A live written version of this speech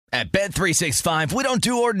At Bet365, we don't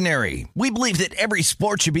do ordinary. We believe that every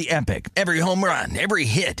sport should be epic. Every home run, every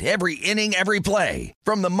hit, every inning, every play.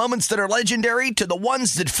 From the moments that are legendary to the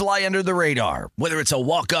ones that fly under the radar. Whether it's a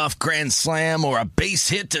walk-off grand slam or a base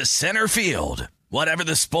hit to center field. Whatever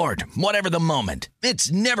the sport, whatever the moment.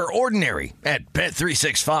 It's never ordinary at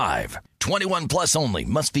Bet365. 21 plus only.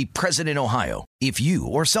 Must be present in Ohio. If you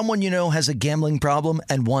or someone you know has a gambling problem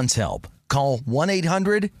and wants help, call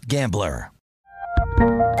 1-800-GAMBLER.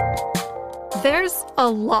 There's a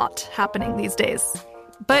lot happening these days,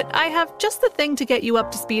 but I have just the thing to get you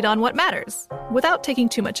up to speed on what matters without taking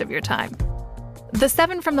too much of your time. The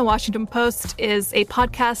 7 from the Washington Post is a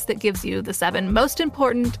podcast that gives you the 7 most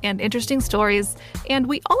important and interesting stories, and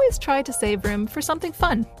we always try to save room for something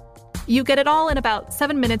fun. You get it all in about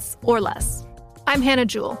 7 minutes or less. I'm Hannah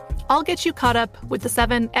Jewell. I'll get you caught up with the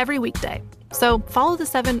 7 every weekday. So follow the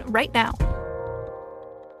 7 right now.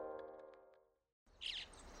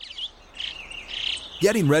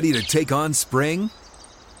 Getting ready to take on spring?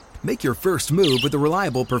 Make your first move with the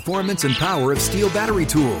reliable performance and power of Steel battery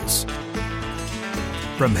tools.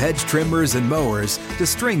 From hedge trimmers and mowers to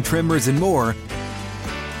string trimmers and more,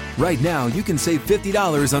 right now you can save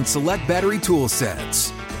 $50 on select battery tool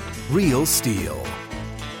sets. Real Steel.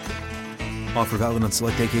 Offer valid on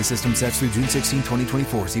select AK system sets through June 16,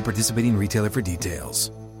 2024. See participating retailer for details.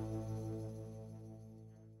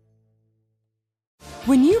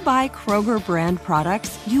 When you buy Kroger brand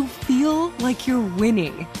products, you feel like you're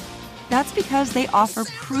winning. That's because they offer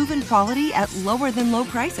proven quality at lower than low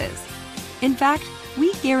prices. In fact,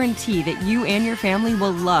 we guarantee that you and your family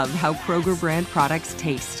will love how Kroger brand products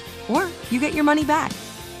taste, or you get your money back.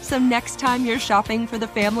 So next time you're shopping for the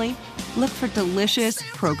family, look for delicious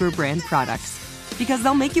Kroger brand products, because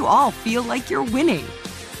they'll make you all feel like you're winning.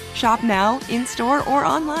 Shop now, in-store, or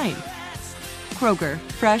online. Kroger,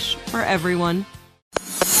 fresh for everyone.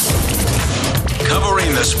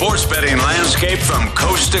 Covering the sports betting landscape from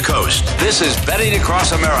coast to coast. This is Betting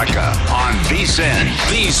Across America on VSiN,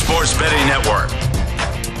 the Sports Betting Network.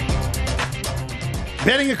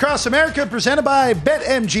 Betting Across America, presented by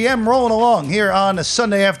BetMGM, rolling along here on a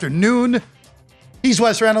Sunday afternoon. He's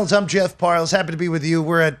Wes Reynolds. I'm Jeff Parles. Happy to be with you.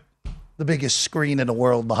 We're at the biggest screen in the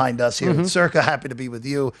world behind us here at Circa. Happy to be with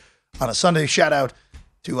you on a Sunday. Shout out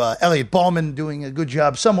to Elliot Ballman, doing a good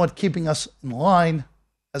job, somewhat keeping us in line.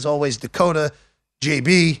 As always, Dakota,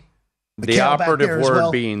 JB. The operative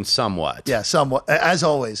word being somewhat. Yeah, somewhat. As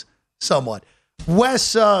always, somewhat.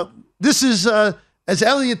 Wes, this is, as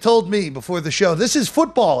Elliot told me before the show, this is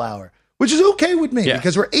football hour, which is okay with me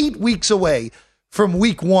because we're 8 weeks away from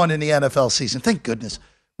week 1 in the NFL season. Thank goodness.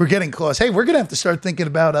 We're getting close. Hey, we're going to have to start thinking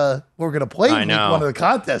about what we're going to play in week 1 of the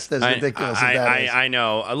contest, as ridiculous as that is. I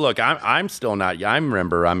know. Look, I'm still not. I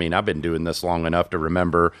remember, I've been doing this long enough to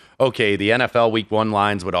remember, okay, the NFL week 1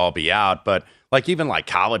 lines would all be out, but even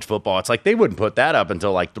college football, it's like they wouldn't put that up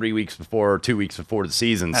until 3 weeks before or 2 weeks before the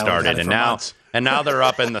season started. And now they're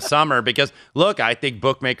up in the summer because, look, I think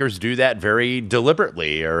bookmakers do that very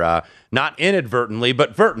deliberately or not inadvertently,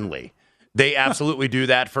 but vertently. They absolutely do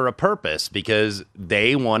that for a purpose because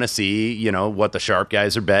they want to see, what the sharp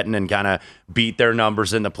guys are betting and kind of beat their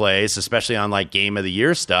numbers into place, especially on game of the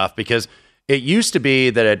year stuff. Because it used to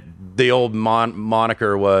be that the old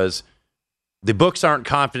moniker was the books aren't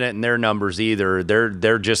confident in their numbers either.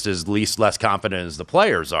 They're just as less confident as the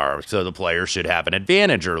players are. So the players should have an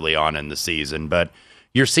advantage early on in the season. But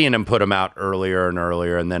you're seeing them put them out earlier and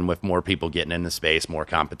earlier. And then with more people getting in the space, more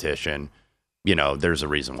competition, there's a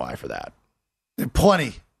reason why for that.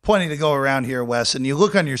 Plenty to go around here, Wes. And you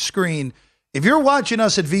look on your screen. If you're watching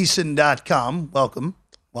us at vsin.com, welcome.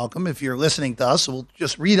 If you're listening to us, we'll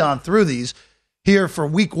just read on through these here for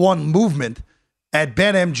week 1 movement at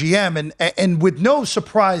BetMGM. And with no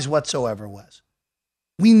surprise whatsoever, Wes,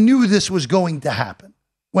 we knew this was going to happen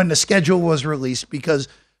when the schedule was released because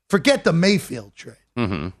forget the Mayfield trade.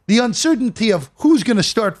 Mm-hmm. The uncertainty of who's going to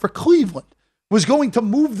start for Cleveland was going to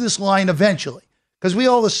move this line eventually. Because we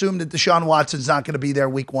all assumed that Deshaun Watson's not going to be there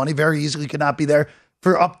week 1. He very easily could not be there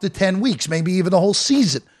for up to 10 weeks, maybe even the whole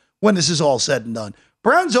season when this is all said and done.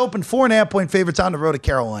 Browns open 4.5-point favorites on the road to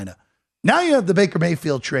Carolina. Now you have the Baker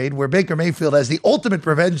Mayfield trade where Baker Mayfield has the ultimate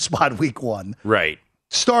revenge spot week 1. Right.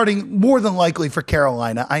 Starting more than likely for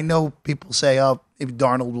Carolina. I know people say, maybe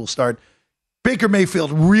Darnold will start. Baker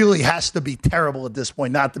Mayfield really has to be terrible at this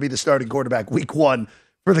point not to be the starting quarterback week 1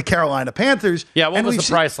 for the Carolina Panthers. Yeah, what was the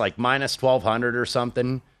price, minus 1,200 or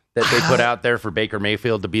something that they put out there for Baker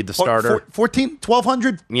Mayfield to be the starter?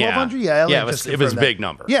 1,200? Yeah. 1,200? Yeah, it was a big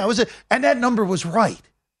number. Yeah, and that number was right.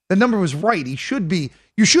 The number was right. You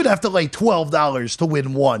should have to lay $12 to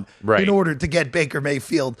win 1 in order to get Baker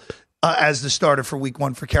Mayfield as the starter for week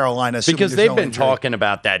 1 for Carolina. Because they've been talking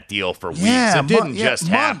about that deal for weeks. It didn't just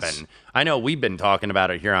months. happen. I know we've been talking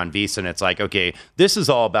about it here on VSiN. It's like, okay, this is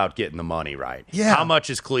all about getting the money right. Yeah. How much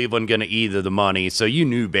is Cleveland going to eat of the money? So you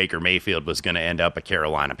knew Baker Mayfield was going to end up a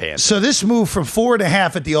Carolina Panther. So this move from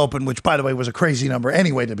 4.5 at the open, which, by the way, was a crazy number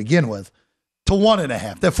anyway to begin with, to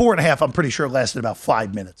 1.5. That 4.5, I'm pretty sure, lasted about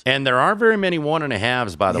 5 minutes. And there aren't very many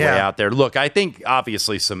 1.5s, by the way, out there. Look, I think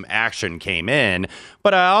obviously some action came in,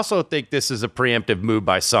 but I also think this is a preemptive move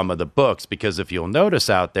by some of the books, because if you'll notice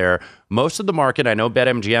out there, most of the market, I know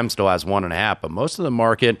BetMGM still has 1.5, but most of the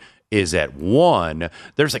market is at 1.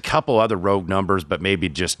 There's a couple other rogue numbers, but maybe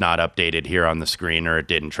just not updated here on the screen, or it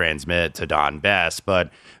didn't transmit to Don Best. But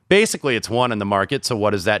basically, it's 1 in the market. So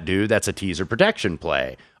what does that do? That's a teaser protection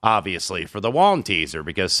play, obviously, for the Wallen teaser,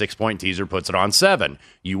 because 6-point teaser puts it on 7.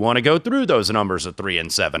 You want to go through those numbers of 3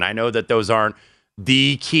 and 7. I know that those aren't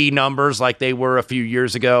the key numbers like they were a few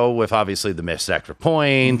years ago, with obviously the missed extra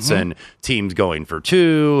points and teams going for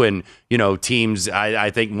 2, and teams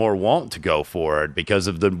I think more want to go for it because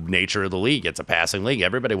of the nature of the league. It's a passing league.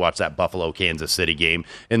 Everybody watched that Buffalo Kansas City game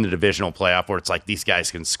in the divisional playoff where it's like these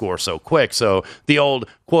guys can score so quick. So the old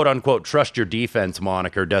quote unquote trust your defense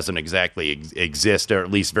moniker doesn't exactly exist, or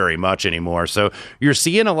at least very much anymore. So you're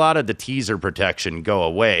seeing a lot of the teaser protection go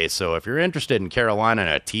away. So if you're interested in Carolina in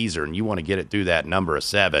a teaser and you want to get it through that number of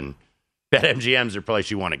 7, BetMGM's the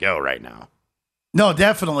place you want to go right now. No,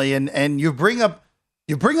 definitely. And you bring up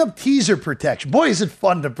teaser protection. Boy, is it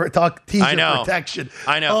fun to talk teaser protection.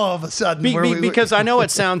 I know. All of a sudden. Because I know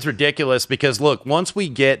it sounds ridiculous, because, look, once we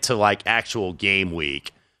get to, like, actual game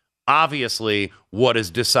week, obviously what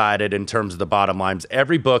is decided in terms of the bottom lines,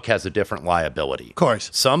 every book has a different liability. Of course.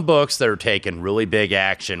 Some books that are taking really big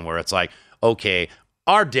action where it's like, okay,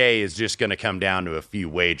 our day is just going to come down to a few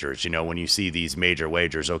wagers. When you see these major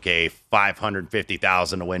wagers, okay,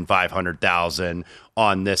 $550,000 to win $500,000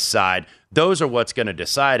 on this side. Those are what's going to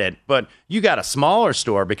decide it. But you got a smaller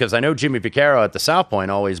store, because I know Jimmy Vaccaro at the South Point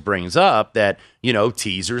always brings up that,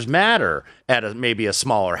 teasers matter at maybe a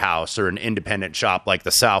smaller house or an independent shop like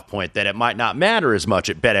the South Point, that it might not matter as much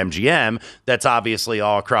at BetMGM. That's obviously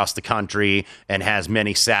all across the country and has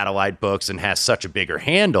many satellite books and has such a bigger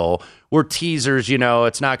handle, where teasers,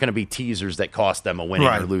 it's not going to be teasers that cost them a winning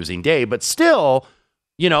or losing day, but still,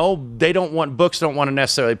 books don't want to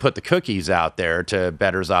necessarily put the cookies out there to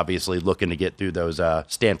bettors obviously looking to get through those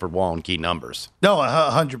Stanford Wallen key numbers. No,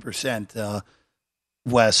 100%,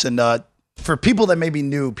 Wes. And for people that may be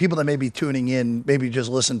new, people that may be tuning in, maybe just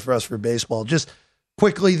listen for us for baseball, just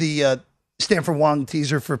quickly the Stanford Wallen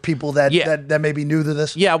teaser for people that may be new to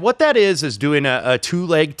this? Yeah, what that is doing a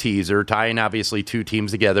 2-leg teaser, tying obviously 2 teams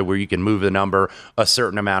together where you can move the number a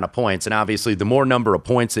certain amount of points. And obviously the more number of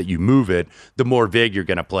points that you move it, the more vig you're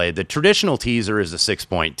going to play. The traditional teaser is a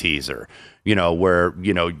 6-point teaser, where,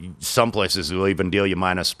 some places will even deal you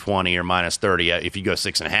minus 20 or minus 30. If you go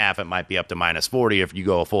 6.5, it might be up to minus 40 if you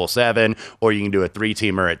go a full 7, or you can do a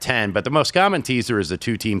 3-teamer at 10. But the most common teaser is a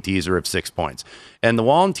 2-team teaser of 6 points. And the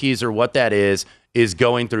Wallen teaser, what that is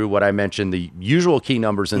going through what I mentioned. The usual key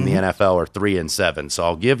numbers in the NFL are 3 and 7. So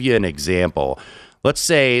I'll give you an example. Let's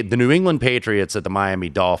say the New England Patriots at the Miami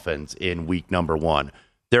Dolphins in week number 1.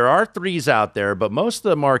 There are 3s out there, but most of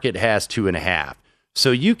the market has 2.5.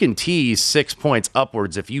 So you can tease 6 points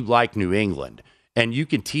upwards if you like New England. And you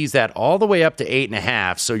can tease that all the way up to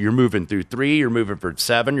 8.5. So you're moving through 3, you're moving for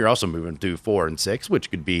 7, you're also moving through 4 and 6, which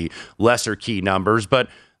could be lesser key numbers. But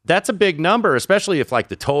that's a big number, especially if like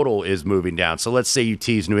the total is moving down. So let's say you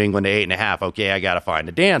tease New England to 8.5. Okay, I got to find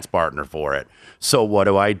a dance partner for it. So what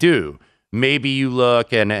do? Maybe you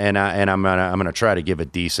look, and I'm gonna try to give a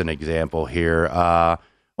decent example here.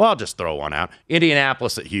 I'll just throw one out.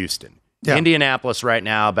 Indianapolis at Houston. Yeah. Indianapolis right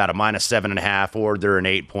now about a minus 7.5, or they're an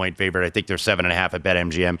 8-point favorite. I think they're 7.5 at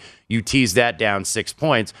BetMGM. You tease that down 6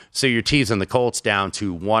 points, so you're teasing the Colts down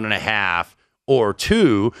to 1.5 or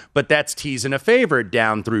 2, but that's teasing a favorite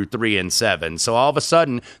down through 3 and 7. So all of a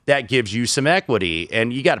sudden, that gives you some equity,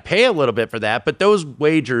 and you got to pay a little bit for that. But those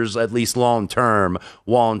wagers, at least long-term,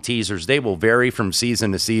 Wallen teasers, they will vary from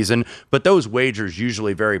season to season, but those wagers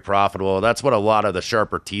usually very profitable. That's what a lot of the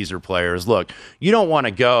sharper teaser players look. You don't want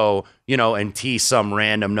to go, and tease some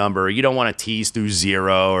random number. You don't want to tease through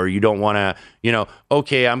 0, or you don't want to,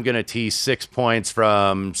 okay, I'm going to tease 6 points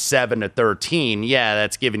from 7 to 13. Yeah,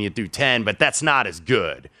 that's giving you through 10, but that's not as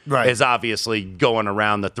good as obviously going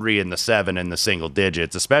around the 3 and the 7 and the single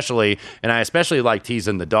digits, and I especially like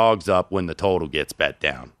teasing the dogs up when the total gets bet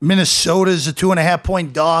down. Minnesota's a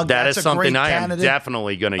 2.5-point dog. That's is something I am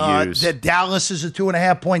definitely going to use. Dallas is a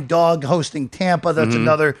 2.5-point dog hosting Tampa. That's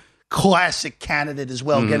another classic candidate as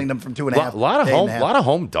well, getting them from 2.5. A lot of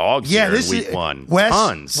home dogs here in week one.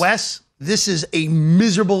 Tons. Wes, this is a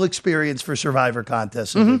miserable experience for Survivor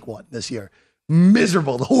contests in week one this year.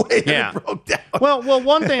 Miserable the way that it broke down. Well,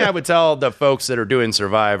 one thing I would tell the folks that are doing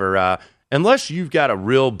Survivor, unless you've got a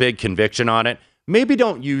real big conviction on it, maybe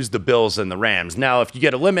don't use the Bills and the Rams. Now, if you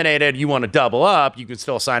get eliminated, you want to double up, you can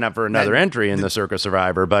still sign up for another entry in the Circa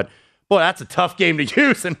Survivor. But, boy, that's a tough game to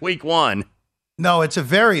use in week one. No, it's a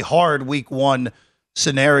very hard week one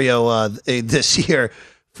scenario this year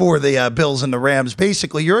for the Bills and the Rams.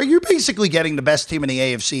 Basically, you're basically getting the best team in the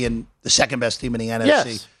AFC and the second best team in the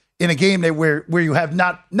NFC in a game where you have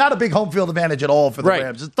not a big home field advantage at all for the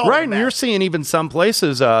Rams. It's right, and you're seeing even some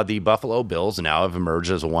places the Buffalo Bills now have emerged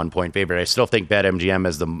as a 1-point favorite. I still think BetMGM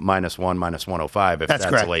is the -1, -105 if that's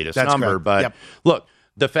the latest number. Correct. But look,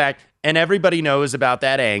 the fact, and everybody knows about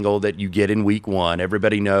that angle that you get in week one.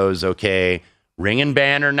 Everybody knows, okay, ring and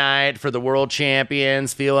banner night for the world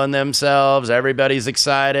champions, feeling themselves. Everybody's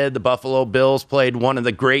excited. The Buffalo Bills played one of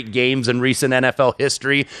the great games in recent NFL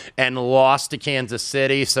history and lost to Kansas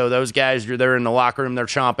City. So those guys, they're in the locker room, they're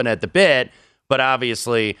chomping at the bit. But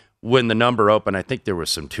obviously, when the number opened, I think there was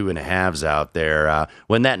some 2.5s out there.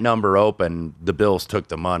 When that number opened, the Bills took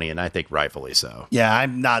the money, and I think rightfully so. Yeah,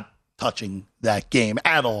 I'm not touching that game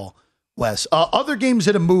at all, Wes. Other games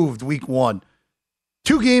that have moved week one.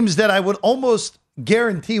 Two games that I would almost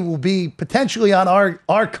guarantee will be potentially on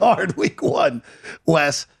our card week one,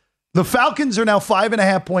 Wes. The Falcons are now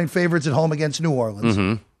 5.5-point favorites at home against New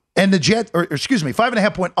Orleans. And the Jets, or excuse me,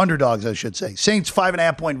 5.5-point underdogs, I should say. Saints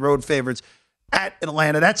 5.5-point road favorites at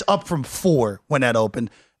Atlanta. That's up from 4 when that opened.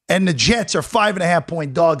 And the Jets are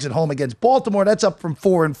 5.5-point dogs at home against Baltimore. That's up from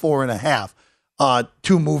 4 and 4.5.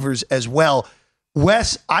 Two movers as well.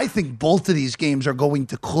 Wes, I think both of these games are going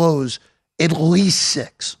to close at least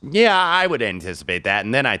 6. Yeah, I would anticipate that.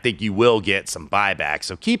 And then I think you will get some buyback.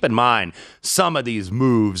 So keep in mind, some of these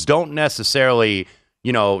moves don't necessarily,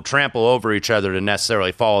 trample over each other to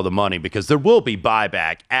necessarily follow the money, because there will be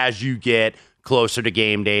buyback as you get closer to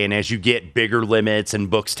game day and as you get bigger limits and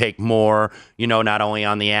books take more, not only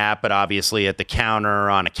on the app, but obviously at the counter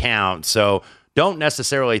on account. So don't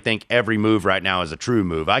necessarily think every move right now is a true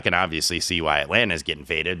move. I can obviously see why Atlanta's getting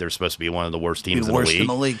faded. They're supposed to be one of the worst teams in the league. In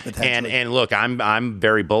the league, potentially. And look, I'm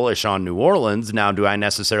very bullish on New Orleans. Now, do I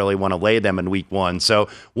necessarily want to lay them in week one? So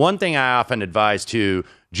one thing I often advise too,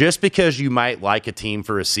 just because you might like a team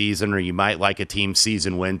for a season or you might like a team's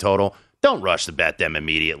season win total, don't rush to bet them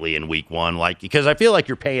immediately in week one, because I feel like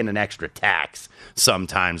you're paying an extra tax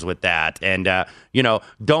sometimes with that. And,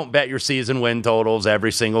 don't bet your season win totals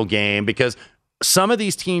every single game, because some of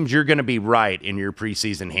these teams you're going to be right in your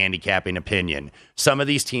preseason handicapping opinion. Some of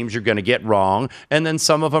these teams you're going to get wrong, and then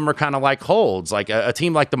some of them are kind of like holds, like a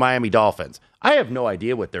team like the Miami Dolphins. I have no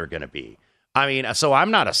idea what they're going to be. I mean, so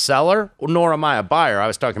I'm not a seller, nor am I a buyer. I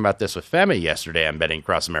was talking about this with Femi yesterday on Betting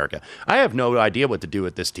Across America. I have no idea what to do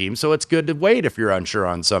with this team, so it's good to wait if you're unsure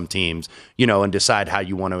on some teams, and decide how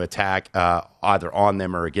you want to attack either on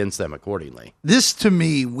them or against them accordingly. This, to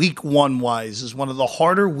me, week one-wise, is one of the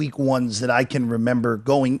harder week ones that I can remember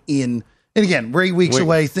going in. And again, we're 8 weeks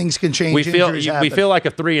away. Things can change. We feel like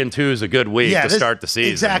a 3-2 is a good week to start the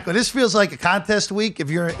season. Exactly. This feels like a contest week. If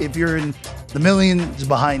you're in the millions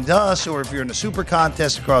behind us, or if you're in a super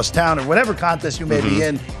contest across town, or whatever contest you may be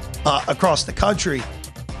in across the country,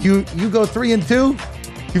 you go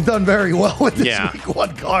 3-2. You've done very well with this week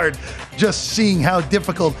one card. Just seeing how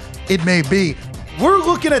difficult it may be. We're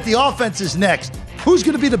looking at the offenses next. Who's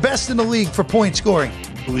going to be the best in the league for point scoring?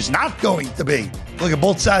 Who's not going to be? Look at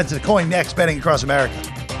both sides of the coin next, Betting Across America.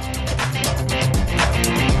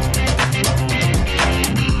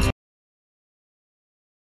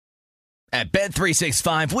 At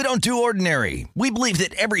Bet365, we don't do ordinary. We believe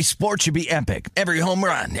that every sport should be epic. Every home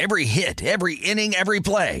run, every hit, every inning, every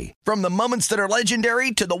play. From the moments that are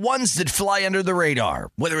legendary to the ones that fly under the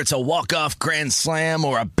radar. Whether it's a walk-off grand slam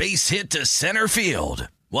or a base hit to center field.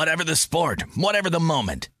 Whatever the sport, whatever the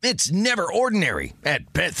moment, it's never ordinary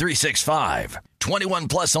at Bet365. 21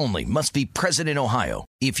 plus only. Must be present in Ohio.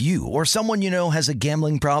 If you or someone you know has a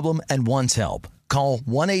gambling problem and wants help, call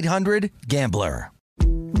 1-800-GAMBLER.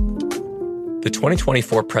 The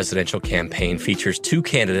 2024 presidential campaign features two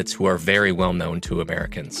candidates who are very well known to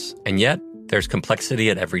Americans. And yet, there's complexity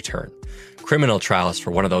at every turn. Criminal trials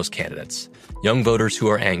for one of those candidates. Young voters who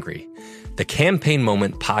are angry. The Campaign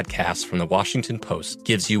Moment podcast from the Washington Post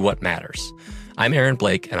gives you what matters. I'm Aaron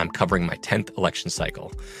Blake, and I'm covering my 10th election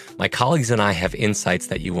cycle. My colleagues and I have insights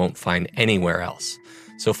that you won't find anywhere else.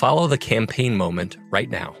 So follow The Campaign Moment right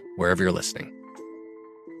now, wherever you're listening.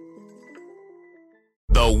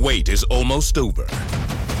 The wait is almost over.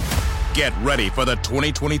 Get ready for the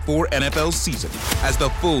 2024 NFL season as the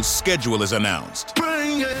full schedule is announced.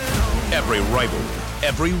 Every rivalry,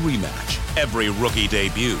 every rematch, every rookie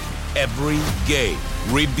debut, every game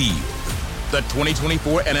revealed. The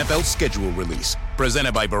 2024 NFL schedule release,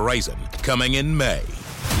 presented by Verizon, coming in May.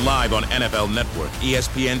 Live on NFL Network,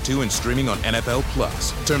 ESPN2, and streaming on NFL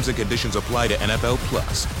Plus. Terms and conditions apply to NFL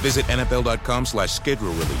Plus. Visit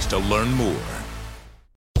NFL.com/schedule release to learn more.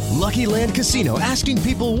 Lucky Land Casino, asking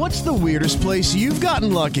people, what's the weirdest place you've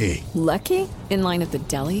gotten lucky? Lucky? In line at the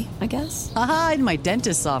deli, I guess? Aha, in my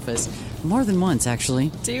dentist's office. More than once,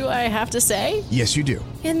 actually. Do I have to say? Yes, you do.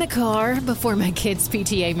 In the car before my kids'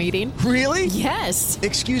 PTA meeting. Really? Yes.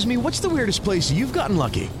 Excuse me, what's the weirdest place you've gotten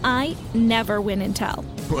lucky? I never win and tell.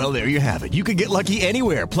 Well, there you have it. You can get lucky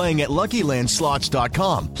anywhere, playing at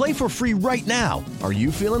LuckyLandSlots.com. Play for free right now. Are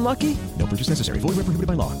you feeling lucky? No purchase necessary. Void where prohibited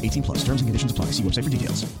by law. 18 plus. Terms and conditions apply. See website for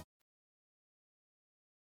details.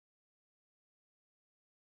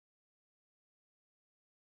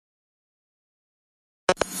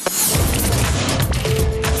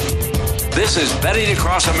 This is Betting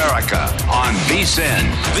Across America on VSiN,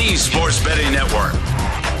 the Sports Betting Network.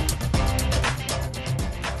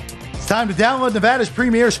 It's time to download Nevada's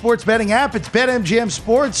premier sports betting app. It's BetMGM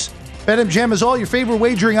Sports. BetMGM has all your favorite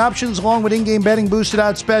wagering options, along with in-game betting, boosted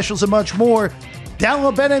odds specials, and much more.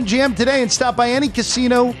 Download BetMGM today and stop by any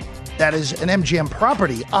casino that is an MGM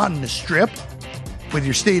property on the Strip with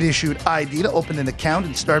your state-issued ID to open an account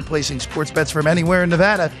and start placing sports bets from anywhere in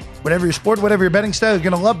Nevada. Whatever your sport, whatever your betting style, you're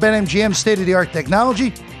going to love BetMGM's state-of-the-art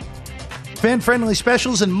technology, fan-friendly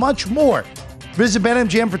specials, and much more. Visit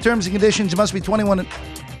BetMGM for terms and conditions. You must be 21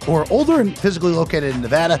 or older and physically located in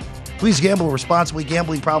Nevada. Please gamble responsibly.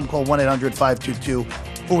 Gambling problem, call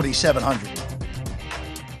 1-800-522-4700.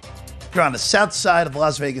 If you're on the south side of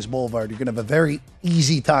Las Vegas Boulevard, you're going to have a very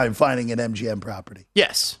easy time finding an MGM property.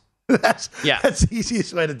 Yes. That's the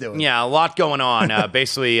easiest way to do it. Yeah, a lot going on.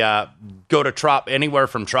 Basically, go to anywhere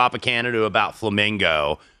from Tropicana to about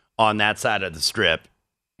Flamingo on that side of the Strip.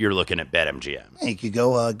 You're looking at BetMGM. You could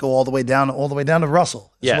go all the way down to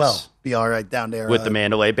Russell as well. Be all right down there with the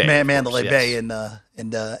Mandalay Bay, Mandalay Bay, and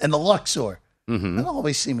the Luxor. Mm-hmm. That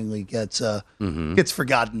always seemingly gets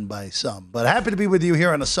forgotten by some. But happy to be with you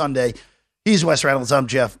here on a Sunday. He's Wes Reynolds. I'm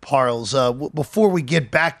Jeff Parles. Before we get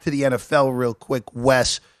back to the NFL, real quick,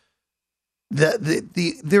 Wes.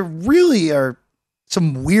 There really are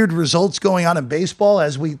some weird results going on in baseball,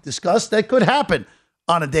 as we discussed, that could happen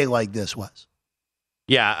on a day like this, Wes.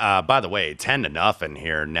 Yeah, by the way, 10-0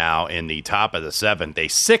 here now in the top of the seventh. A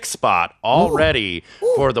 6th spot already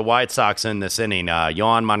for the White Sox in this inning.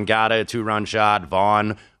 Yohan Moncada, a 2-run shot,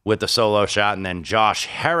 Vaughn with a solo shot, and then Josh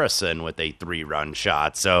Harrison with a 3-run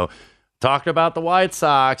shot. So talked about the White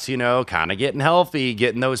Sox, kind of getting healthy,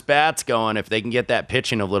 getting those bats going. If they can get that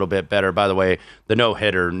pitching a little bit better. By the way, the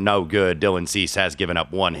no-hitter, no good. Dylan Cease has given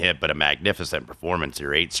up 1 hit, but a magnificent performance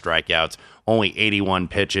here. 8 strikeouts, only 81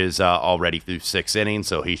 pitches already through 6 innings,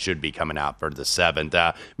 so he should be coming out for the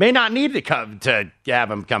 7th. May not need to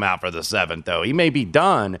have him come out for the 7th, though. He may be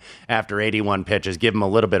done after 81 pitches. Give him a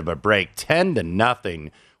little bit of a break.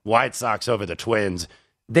 10-0 White Sox over the Twins.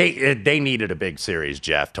 They needed a big series,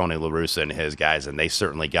 Jeff, Tony La Russa and his guys, and they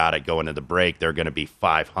certainly got it going into the break. They're going to be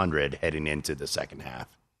 500 heading into the second half.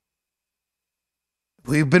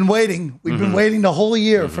 We've been waiting. We've been waiting the whole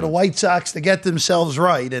year for the White Sox to get themselves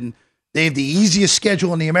right, and they have the easiest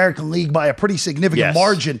schedule in the American League by a pretty significant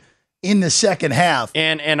margin in the second half.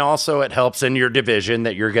 And also it helps in your division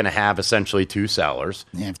that you're going to have essentially 2 sellers.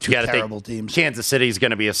 You have 2 terrible teams. Kansas City's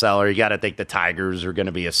going to be a seller. You got to think the Tigers are going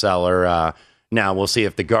to be a seller. Now, we'll see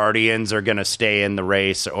if the Guardians are going to stay in the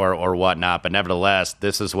race or whatnot. But nevertheless,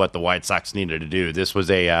 this is what the White Sox needed to do. This was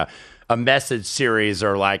a message series,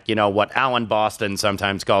 or what Alan Boston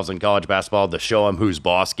sometimes calls in college basketball the show 'em who's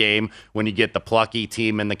boss game. When you get the plucky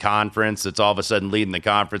team in the conference that's all of a sudden leading the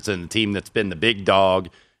conference, and the team that's been the big dog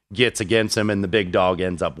gets against him and the big dog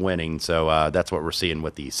ends up winning. So that's what we're seeing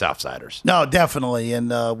with the Southsiders. No, definitely.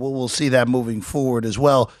 And we'll see that moving forward as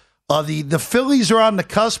well. The Phillies are on the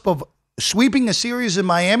cusp of sweeping a series in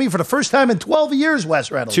Miami for the first time in 12 years,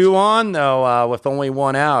 Wes Reynolds. 2 on, though, with only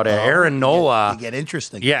 1 out. Aaron Nola. You get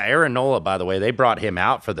interesting. Yeah, Aaron Nola, by the way, they brought him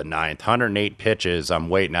out for the 9th. 108 pitches. I'm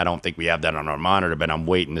waiting. I don't think we have that on our monitor, but I'm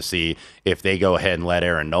waiting to see if they go ahead and let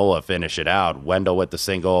Aaron Nola finish it out. Wendell with the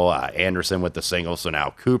single, Anderson with the single, so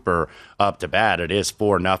now Cooper up to bat. It is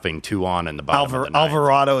 4-0, 2 on in the bottom of the 9th.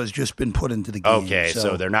 Alvarado has just been put into the game. Okay,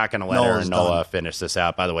 so they're not going to let Aaron Nola finish this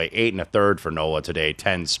out. By the way, 8 1/3 for Nola today,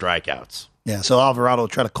 10 strikeouts. Yeah, so Alvarado will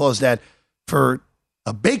try to close that for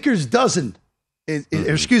a baker's dozen.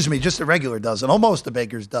 Excuse me, just a regular dozen, almost a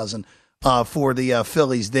baker's dozen for the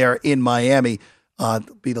Phillies there in Miami.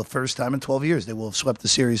 It'll be the first time in 12 years they will have swept the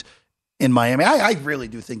series in Miami. I really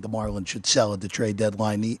do think the Marlins should sell at the trade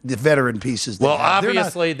deadline. The veteran pieces. Well,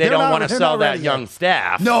 obviously they don't want to sell that young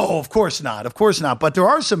staff. No, of course not. Of course not. But there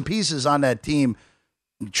are some pieces on that team.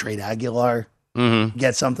 Trade Aguilar,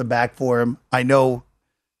 get something back for him. I know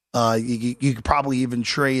you could probably even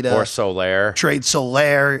trade or Soler. Trade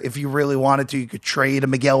Soler if you really wanted to. You could trade a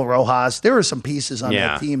Miguel Rojas. There are some pieces on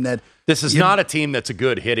that team that. This is not a team that's a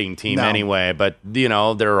good hitting team anyway, but, there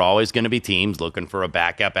are always going to be teams looking for a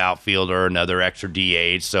backup outfielder, another extra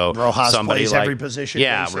DH. So Rojas somebody plays like, every position.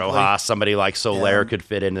 Yeah, basically. Rojas, somebody like Soler could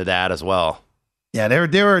fit into that as well. Yeah,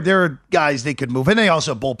 there are guys they could move. And they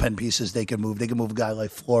also have bullpen pieces they could move. They could move a guy like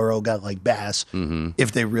Floro, a guy like Bass,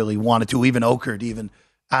 if they really wanted to. Even Okert, even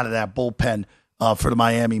out of that bullpen for the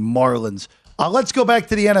Miami Marlins. Let's go back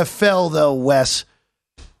to the NFL, though, Wes.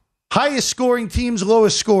 Highest scoring teams,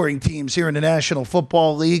 lowest scoring teams here in the National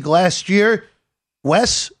Football League. Last year,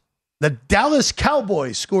 Wes, the Dallas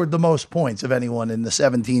Cowboys scored the most points of anyone in the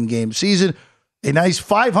 17-game season. A nice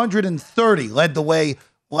 530 led the way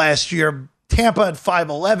last year. Tampa at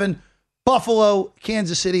 511. Buffalo,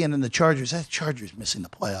 Kansas City, and then the Chargers. That Chargers missing the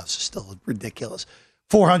playoffs is still ridiculous.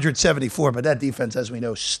 474, but that defense, as we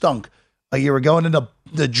know, stunk a year ago. And in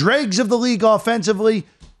the dregs of the league offensively,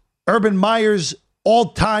 Urban Meyer's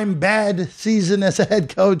all-time bad season as a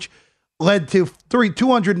head coach led to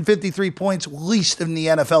 253 points, least in the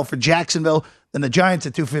NFL for Jacksonville. Then the Giants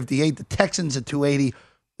at 258, the Texans at 280,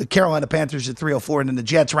 the Carolina Panthers at 304, and then the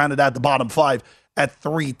Jets rounded out the bottom five at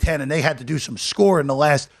 310. And they had to do some scoring the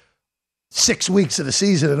last 6 weeks of the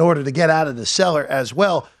season in order to get out of the cellar as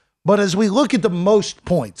well. But as we look at the most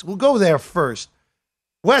points, we'll go there first.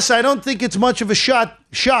 Wes, I don't think it's much of a shock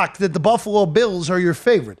that the Buffalo Bills are your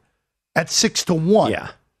favorite at 6-1. Yeah.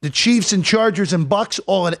 The Chiefs and Chargers and Bucks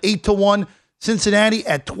all at 8-1. Cincinnati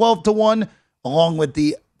at 12-1, along with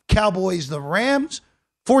the Cowboys, the Rams,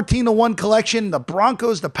 14-1 collection, the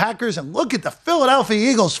Broncos, the Packers, and look at the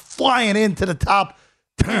Philadelphia Eagles flying into the top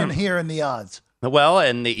 10 here in the odds. Well,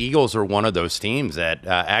 and the Eagles are one of those teams that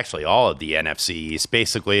actually all of the NFC East,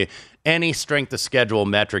 basically any strength of schedule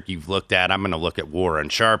metric you've looked at. I'm going to look at Warren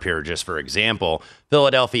Sharp here just for example.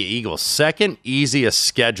 Philadelphia Eagles, second easiest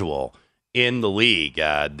schedule in the league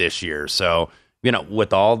this year. So,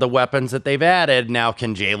 with all the weapons that they've added, now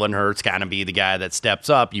can Jalen Hurts kind of be the guy that steps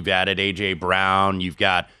up? You've added A.J. Brown. You've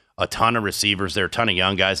got a ton of receivers there, a ton of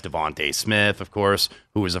young guys. Devontae Smith, of course,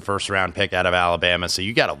 who was a first-round pick out of Alabama. So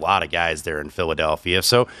you got a lot of guys there in Philadelphia.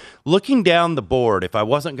 So looking down the board, if I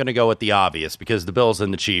wasn't going to go with the obvious, because the Bills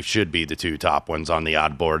and the Chiefs should be the two top ones on the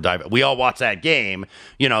odd board. We all watch that game,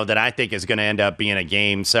 that I think is going to end up being a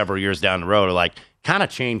game several years down the road, like kind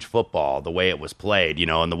of change football the way it was played,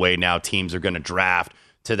 and the way now teams are going to draft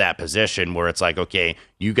to that position where it's like, okay,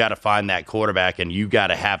 you got to find that quarterback and you got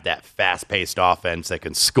to have that fast-paced offense that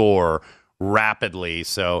can score rapidly.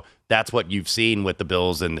 So that's what you've seen with the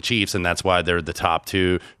Bills and the Chiefs, and that's why they're the top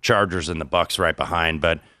two, Chargers and the Bucks right behind.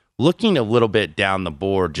 But looking a little bit down the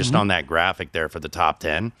board, just on that graphic there for the top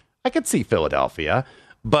 10, I could see Philadelphia.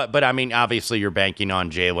 But I mean, obviously you're banking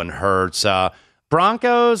on Jalen Hurts.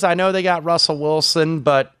 Broncos, I know they got Russell Wilson,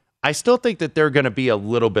 but I still think that they're going to be a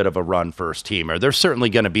little bit of a run-first teamer. They're certainly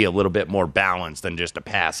going to be a little bit more balanced than just a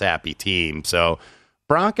pass-happy team. So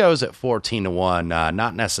Broncos at 14-1,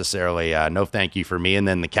 not necessarily no thank you for me. And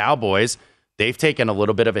then the Cowboys, they've taken a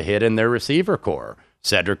little bit of a hit in their receiver core.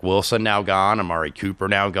 Cedric Wilson now gone, Amari Cooper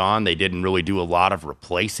now gone. They didn't really do a lot of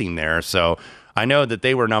replacing there. So I know that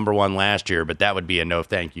they were number one last year, but that would be a no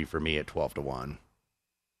thank you for me at 12-1.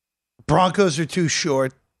 Broncos are too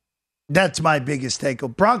short. That's my biggest take.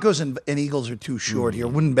 Broncos and Eagles are too short here.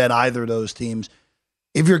 Wouldn't bet either of those teams.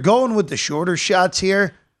 If you're going with the shorter shots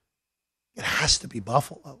here, it has to be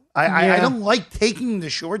Buffalo. I don't like taking the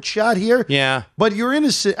short shot here. Yeah. But you're in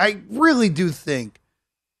I really do think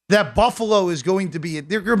that Buffalo is going to be,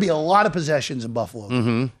 there are going to be a lot of possessions in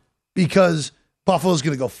Buffalo because Buffalo's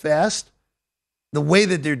going to go fast. The way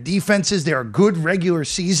that their defense is, they're a good regular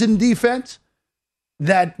season defense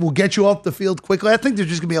that will get you off the field quickly. I think there's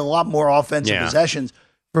just going to be a lot more offensive possessions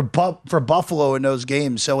for Buffalo in those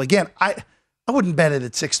games. So again, I wouldn't bet it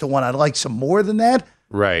at 6-1. I'd like some more than that.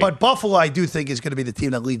 Right. But Buffalo, I do think, is going to be the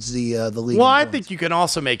team that leads the league. Well, I think you can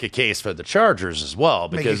also make a case for the Chargers as well,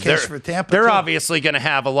 because they're obviously going to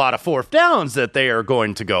have a lot of fourth downs that they are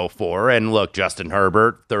going to go for. And look, Justin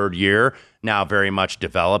Herbert, third year, now very much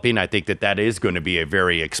developing. I think that is going to be a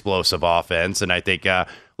very explosive offense. And I think,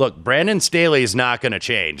 look, Brandon Staley is not going to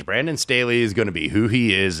change. Brandon Staley is going to be who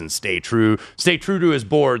he is and stay true to his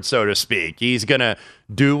board, so to speak. He's going to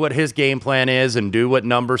do what his game plan is and do what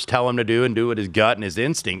numbers tell him to do and do what his gut and his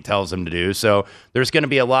instinct tells him to do. So there's going to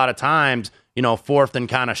be a lot of times, fourth and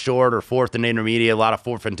kind of short or fourth and intermediate, a lot of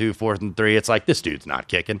 4th and 2, 4th and 3. It's like, this dude's not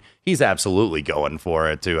kicking. He's absolutely going for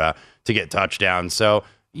it to get touchdowns. So,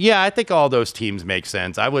 yeah, I think all those teams make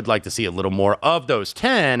sense. I would like to see a little more of those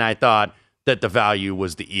 10. I thought that the value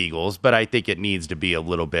was the Eagles, but I think it needs to be a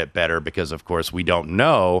little bit better because, of course, we don't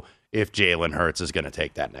know if Jalen Hurts is going to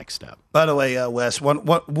take that next step. By the way, Wes,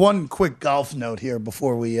 one quick golf note here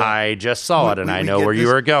before we... I just saw it, and I know where you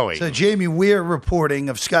were going. So Jamie Weir reporting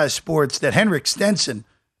of Sky Sports that Henrik Stenson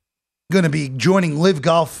going to be joining Live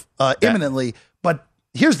Golf imminently, but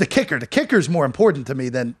here's the kicker. The kicker is more important to me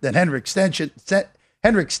than Henrik Stenson.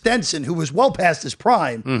 Henrik Stenson, who was well past his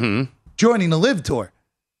prime, joining the Live Tour.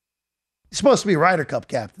 He's supposed to be a Ryder Cup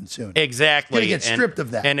captain soon. Exactly. He's going to get stripped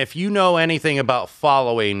of that. And if you know anything about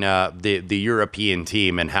following the European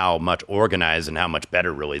team and how much organized and how much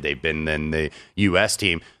better really they've been than the U.S.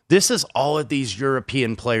 team, this is all of these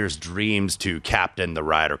European players' dreams to captain the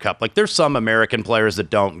Ryder Cup. Like, there's some American players that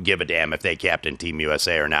don't give a damn if they captain Team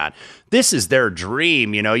USA or not. This is their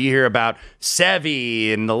dream. You hear about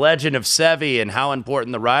Seve and the legend of Seve and how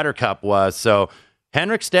important the Ryder Cup was. So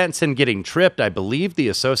Henrik Stenson getting tripped, I believe the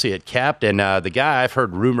associate captain, the guy I've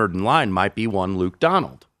heard rumored in line might be one Luke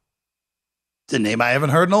Donald. It's a name I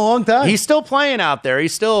haven't heard in a long time. He's still playing out there.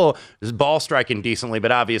 He's still ball striking decently, but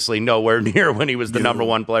obviously nowhere near when he was the number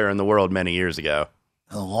one player in the world many years ago.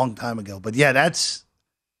 A long time ago. But yeah, that's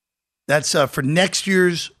for next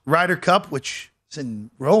year's Ryder Cup, which is in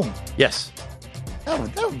Rome. Yes. That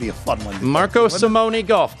would be a fun one. Marco Simone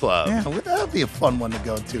Golf Club. Yeah, that would be a fun one to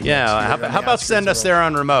go to. Yeah, how about send us there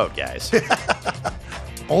on remote, guys?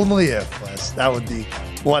 Only if, Wes. That would be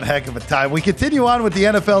one heck of a time. We continue on with the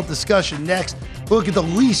NFL discussion next. We'll look at the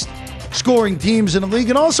least scoring teams in the league,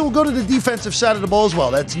 and also we'll go to the defensive side of the ball as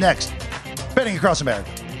well. That's next. Betting Across America.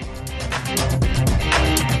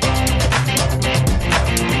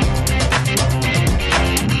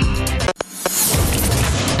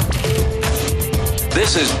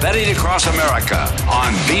 This is Betting Across America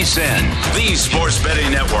on VSiN, the Sports Betting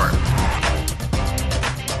Network.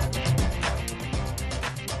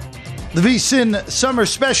 The VSiN Summer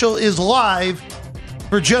Special is live.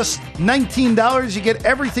 For just $19, you get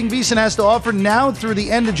everything VSiN has to offer now through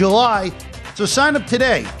the end of July. So sign up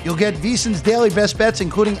today. You'll get VSiN's daily best bets,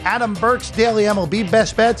 including Adam Burke's daily MLB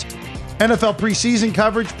best bets, NFL preseason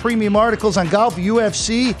coverage, premium articles on golf,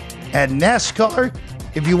 UFC, and NASCAR.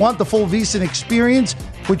 If you want the full VSiN experience,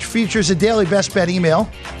 which features a daily best bet email,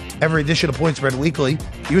 every edition of Point Spread Weekly,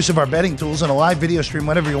 use of our betting tools, and a live video stream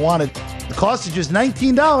whenever you want it, the cost is just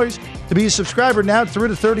 $19 to be a subscriber now through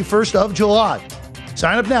the 31st of July.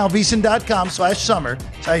 Sign up now, VSiN.com/summer.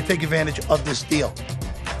 That's how you take advantage of this deal.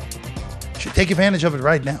 You should take advantage of it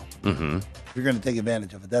right now. If you're going to take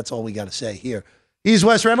advantage of it, that's all we got to say here. He's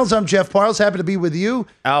Wes Reynolds. I'm Jeff Parles. Happy to be with you.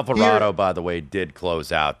 Alvarado, here. by the way, did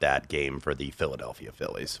close out that game for the Philadelphia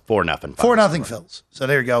Phillies. 4-0. 4-0 Phils. So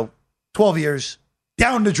there you go. 12 years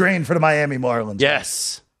down the drain for the Miami Marlins.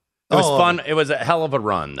 Yes. It was fun. It was a hell of a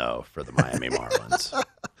run, though, for the Miami Marlins.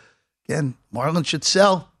 Again, Marlins should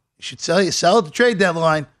sell. You should sell. You sell at the trade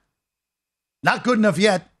deadline. Not good enough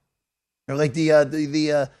yet. They're like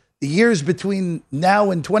the years between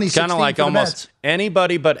now and 2016. Kind of like almost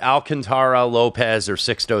anybody but Alcantara, Lopez, or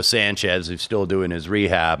Sixto Sanchez, who's still doing his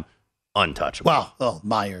rehab, untouchable. Well,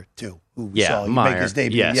 Meyer, too, who saw him make his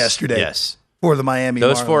debut yesterday for the Miami Marlins.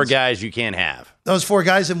 Those four guys you can't have. Those four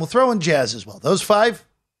guys, and we'll throw in Jazz as well. Those five,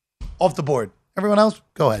 off the board. Everyone else,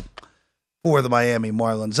 go ahead. For the Miami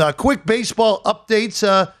Marlins. Quick baseball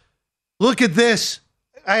updates. Look at this.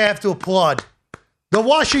 I have to applaud. The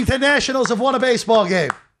Washington Nationals have won a baseball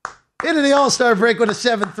game. Into the All-Star break with a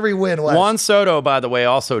 7-3 win. Juan Soto, by the way,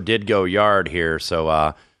 also did go yard here.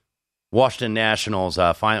 So Washington Nationals,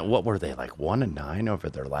 what were they, like 1-9 over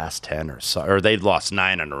their last 10 or so? Or they'd lost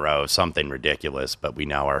 9 in a row, something ridiculous. But we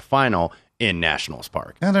now are final in Nationals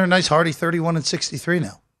Park. And they're a nice hearty 31-63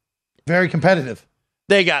 now. Very competitive.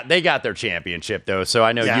 They got their championship, though. So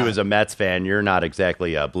I know you as a Mets fan, you're not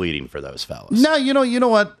exactly bleeding for those fellas. No, you know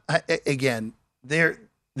what? Again, they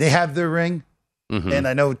have their ring. Mm-hmm. And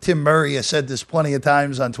I know Tim Murray has said this plenty of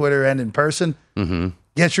times on Twitter and in person. Mm-hmm.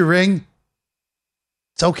 Get your ring.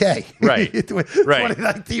 It's okay. Right.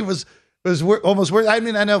 2019 was almost worth. I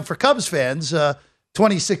mean, I know for Cubs fans,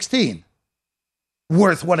 2016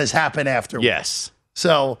 worth what has happened afterwards. Yes.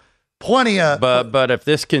 So plenty of. But if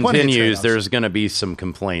this continues, there's going to be some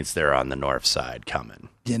complaints there on the north side coming.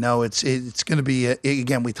 You know, it's going to be,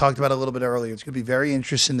 again, we talked about it a little bit earlier. It's going to be very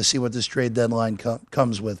interesting to see what this trade deadline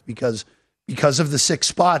comes with because of the 6th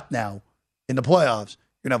spot now in the playoffs,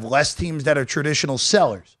 you're going to have less teams that are traditional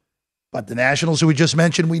sellers. But the Nationals, who we just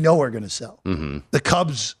mentioned, we know are going to sell. Mm-hmm. The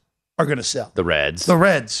Cubs are going to sell. The Reds are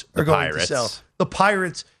going Pirates. to sell. The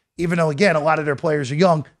Pirates, even though, again, a lot of their players are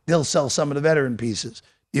young, they'll sell some of the veteran pieces.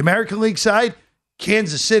 The American League side,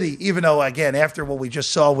 Kansas City, even though, again, after what we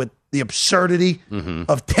just saw with the absurdity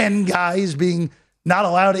of 10 guys being not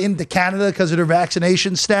allowed into Canada because of their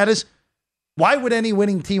vaccination status, why would any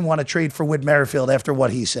winning team want to trade for Whit Merrifield after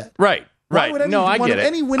what he said? Right. Why would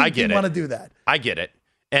any winning team want to do that? I get it.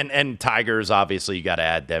 And Tigers, obviously, you got to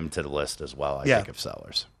add them to the list as well, I think, of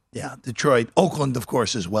sellers. Yeah, Detroit. Oakland, of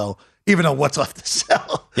course, as well, even though what's left to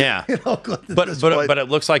sell. Yeah. In Oakland but it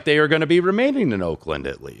looks like they are going to be remaining in Oakland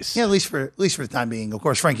at least. Yeah, at least for the time being. Of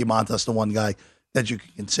course, Frankie Montas, the one guy that you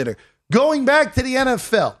can consider. Going back to the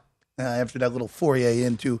NFL, after that little foray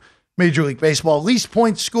into Major League Baseball, least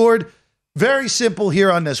points scored. Very simple here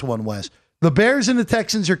on this one, Wes. The Bears and the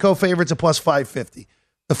Texans are co-favorites at plus 550.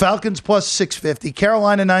 The Falcons plus 650.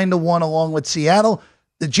 Carolina 9-1 along with Seattle.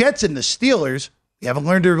 The Jets and the Steelers. We haven't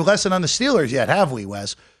learned a lesson on the Steelers yet, have we,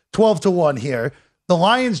 Wes? 12-1 here. The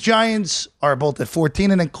Lions, Giants are both at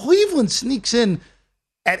 14. And then Cleveland sneaks in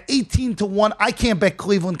at 18-1. I can't bet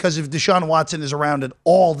Cleveland because if Deshaun Watson is around at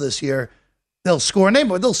all this year, they'll score.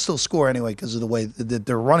 But they'll still score anyway because of the way that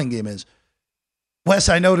their running game is. Wes,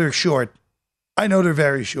 I know they're short. I know they're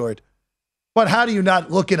very short. But how do you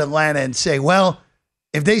not look at Atlanta and say, well,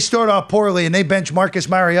 if they start off poorly and they bench Marcus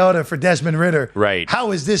Mariota for Desmond Ritter, right?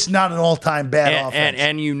 How is this not an all-time bad offense?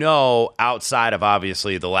 And outside of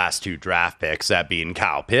obviously the last 2 draft picks, that being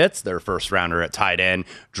Kyle Pitts, their first rounder at tight end,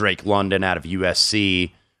 Drake London out of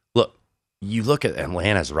USC. Look, you look at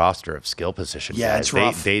Atlanta's roster of skill position guys. It's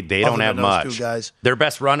rough. They don't have much. 2 guys. Their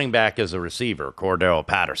best running back is a receiver, Cordell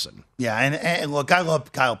Patterson. Yeah, and look, I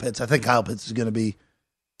love Kyle Pitts. I think Kyle Pitts is going to be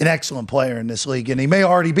an excellent player in this league, and he may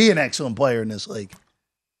already be an excellent player in this league.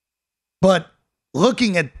 But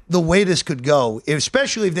looking at the way this could go,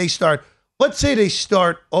 especially if they start, let's say they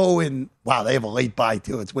start they have a late bye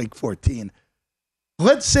too. It's week 14.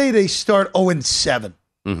 Let's say they start 0-7,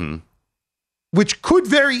 which could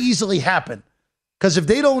very easily happen. Because if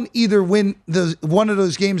they don't either win one of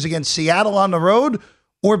those games against Seattle on the road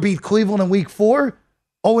or beat Cleveland in week 4,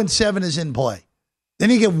 0-7 is in play.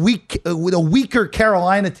 Then you get with a weaker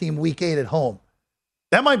Carolina team week 8 at home.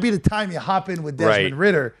 That might be the time you hop in with Desmond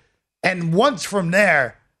Ritter. And once from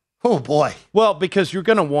there, oh boy. Well, because you're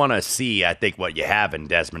going to want to see, I think, what you have in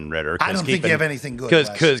Desmond Ritter. I don't think you have anything good.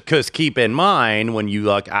 Because keep in mind, when you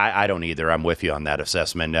look, I don't either. I'm with you on that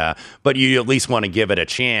assessment. But you at least want to give it a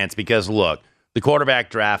chance because, look, the quarterback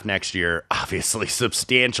draft next year, obviously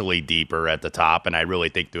substantially deeper at the top, and I really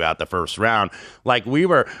think throughout the first round, like we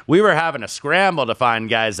were having a scramble to find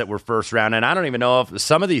guys that were first round, and I don't even know if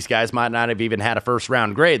some of these guys might not have even had a first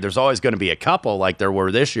round grade. There's always going to be a couple like there were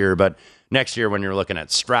this year, but next year when you're looking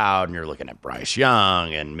at Stroud and you're looking at Bryce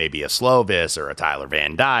Young and maybe a Slovis or a Tyler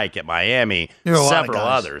Van Dyke at Miami, several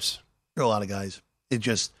others. There are a lot of guys. It's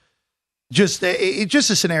just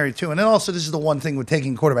a scenario too, and then also this is the one thing with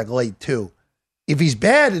taking quarterback late too. If he's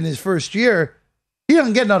bad in his first year, he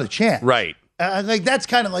doesn't get another chance. Right. Like that's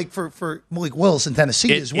kind of like for Malik Willis in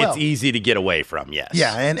Tennessee as well. It's easy to get away from, yes.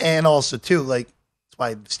 Yeah, and also too, like that's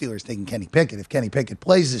why the Steelers taking Kenny Pickett. If Kenny Pickett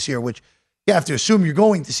plays this year, which you have to assume you're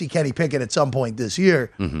going to see Kenny Pickett at some point this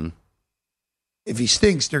year. Mm-hmm. If he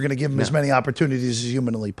stinks, they're going to give him as many opportunities as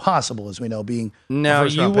humanly possible, as we know. No,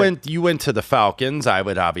 you went to the Falcons. I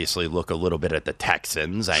would obviously look a little bit at the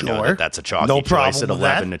Texans. I know that's a chalky choice at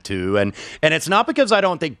 11-2, and it's not because I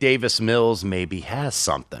don't think Davis Mills maybe has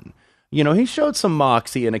something. You know, he showed some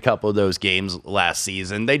moxie in a couple of those games last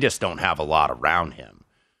season. They just don't have a lot around him,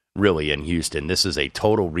 really, in Houston. This is a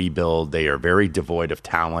total rebuild. They are very devoid of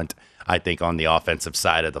talent, I think, on the offensive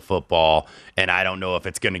side of the football, and I don't know if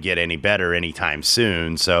it's going to get any better anytime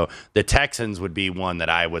soon. So the Texans would be one that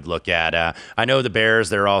I would look at. I know the Bears,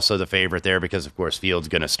 they're also the favorite there because, of course, Fields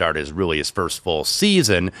going to start his first full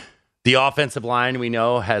season. The offensive line, we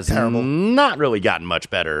know, has not really gotten much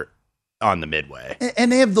better on the midway.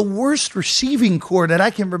 And they have the worst receiving core that I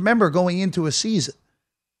can remember going into a season.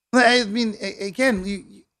 I mean, again,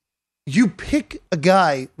 you pick a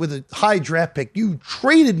guy with a high draft pick. You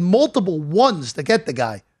traded multiple ones to get the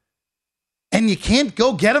guy. And you can't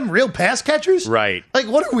go get him real pass catchers? Right. Like,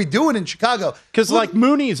 what are we doing in Chicago? Because, like,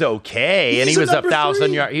 Mooney's okay, and he was a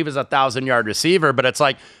 1,000-yard receiver, but it's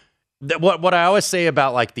like, What I always say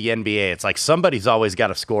about like the NBA, it's like somebody's always got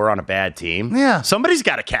to score on a bad team. Yeah. Somebody's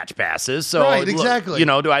got to catch passes. So, right, exactly.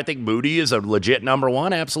 Do I think Moody is a legit number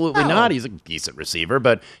one? Absolutely not. He's a decent receiver,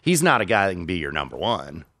 but he's not a guy that can be your number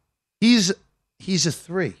one. He's a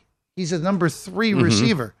 3. He's a number 3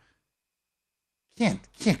 receiver. Can't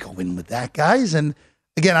go in with that, guys. And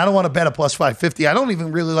again, I don't want to bet a plus 550. I don't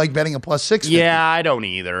even really like betting a plus 650. Yeah, I don't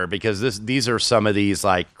either, because these are some of these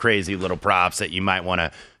like crazy little props that you might want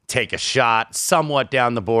to take a shot somewhat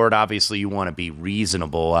down the board. Obviously, you want to be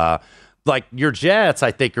reasonable. Like your Jets,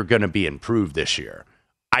 I think, are going to be improved this year.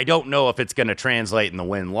 I don't know if it's going to translate in the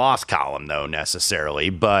win-loss column, though, necessarily.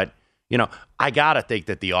 But, I got to think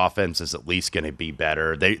that the offense is at least going to be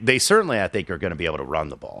better. They certainly, I think, are going to be able to run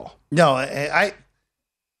the ball. No,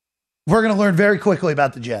 we're going to learn very quickly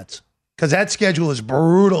about the Jets, because that schedule is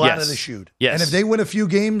brutal out of the chute. Yes. And if they win a few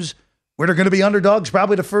games where they're going to be underdogs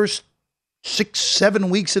probably the first 6-7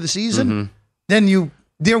 weeks of the season, then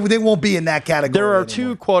they won't be in that category. There are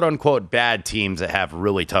anymore. 2 quote-unquote bad teams that have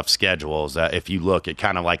really tough schedules, if you look at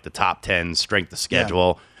kind of like the top 10 strength of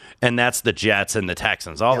schedule, and that's the Jets and the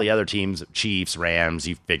Texans. All the other teams, Chiefs, Rams,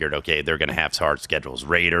 you figured, okay, they're going to have hard schedules.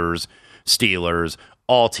 Raiders, Steelers,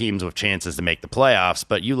 all teams with chances to make the playoffs,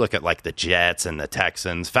 but you look at like the Jets and the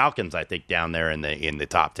Texans, Falcons, I think, down there in the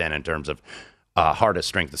top 10 in terms of hardest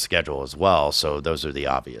strength of schedule as well. So those are the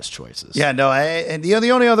obvious choices. Yeah, no, and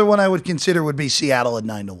the only other one I would consider would be Seattle at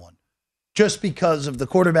 9-1, just because of the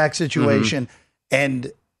quarterback situation.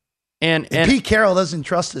 And Pete Carroll doesn't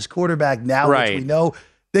trust his quarterback now, which we know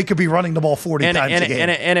they could be running the ball 40 times a game.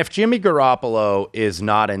 And if Jimmy Garoppolo is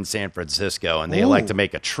not in San Francisco and they elect to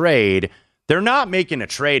make a trade, they're not making a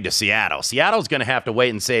trade to Seattle. Seattle's going to have to wait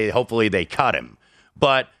and say, hopefully they cut him.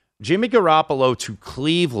 But Jimmy Garoppolo to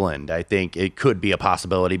Cleveland, I think it could be a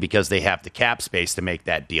possibility, because they have the cap space to make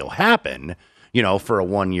that deal happen, for a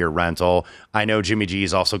 1-year rental. I know Jimmy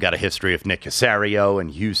G's also got a history of Nick Caserio in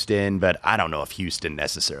Houston, but I don't know if Houston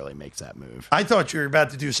necessarily makes that move. I thought you were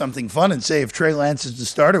about to do something fun and say if Trey Lance is the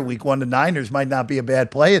starter week 1, the Niners might not be a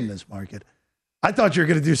bad play in this market. I thought you were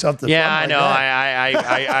going to do something fun I like know.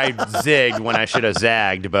 that. I zigged when I should have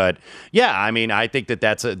zagged. But, yeah, I mean, I think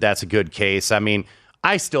that's a good case. I mean,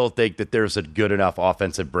 I still think that there's a good enough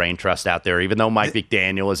offensive brain trust out there, even though Mike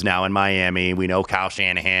McDaniel is now in Miami. We know Kyle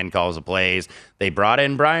Shanahan calls the plays. They brought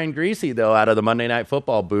in Brian Griese, though, out of the Monday Night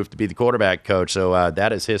Football booth to be the quarterback coach. So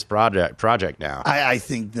that is his project now. I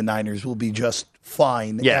think the Niners will be just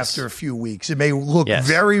fine after a few weeks. It may look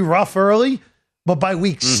very rough early, but by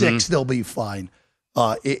week 6, they'll be fine.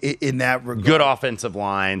 In that regard. Good offensive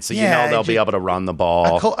line, so they'll be able to run the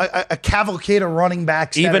ball. A cavalcade of running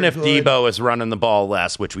backs. Even if Debo is running the ball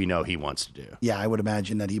less, which we know he wants to do. Yeah, I would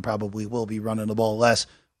imagine that he probably will be running the ball less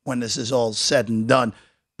when this is all said and done.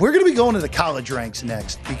 We're going to be going to the college ranks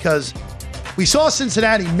next, because we saw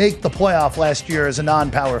Cincinnati make the playoff last year as a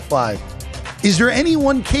non-Power 5. Is there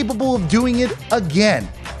anyone capable of doing it again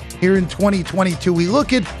here in 2022? We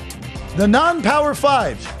look at the non-Power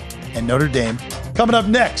 5s and Notre Dame. Coming up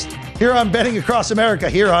next, here on Betting Across America,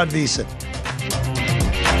 here on VSiN.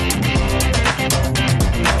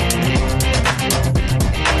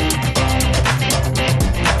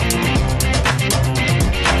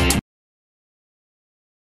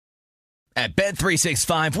 At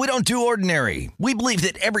Bet365, we don't do ordinary. We believe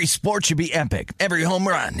that every sport should be epic. Every home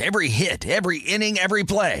run, every hit, every inning, every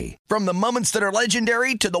play. From the moments that are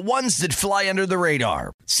legendary to the ones that fly under the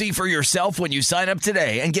radar. See for yourself when you sign up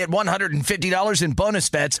today and get $150 in bonus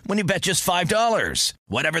bets when you bet just $5.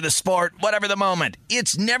 Whatever the sport, whatever the moment,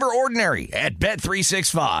 it's never ordinary at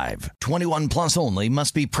Bet365. 21 plus only.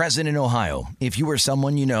 Must be present in Ohio. If you or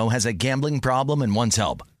someone you know has a gambling problem and wants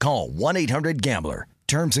help, call 1-800-GAMBLER.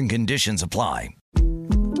 Terms and conditions apply.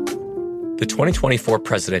 The 2024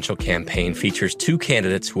 presidential campaign features 2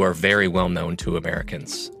 candidates who are very well known to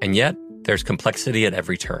Americans. And yet, there's complexity at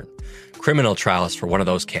every turn. Criminal trials for one of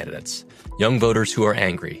those candidates. Young voters who are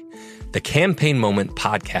angry. The Campaign Moment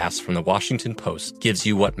podcast from the Washington Post gives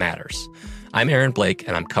you what matters. I'm Aaron Blake,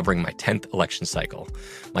 and I'm covering my 10th election cycle.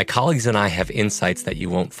 My colleagues and I have insights that you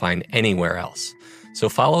won't find anywhere else. So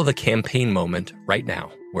follow The Campaign Moment right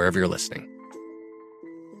now, wherever you're listening.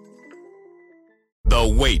 The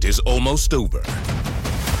wait is almost over.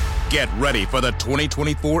 Get ready for the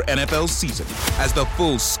 2024 NFL season as the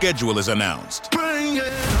full schedule is announced.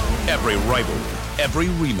 Every rivalry, every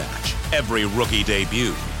rematch, every rookie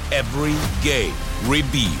debut, every game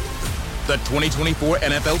revealed. The 2024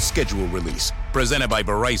 NFL schedule release, presented by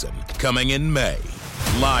Verizon, coming in May.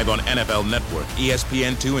 Live on NFL Network,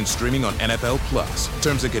 ESPN2, and streaming on NFL Plus.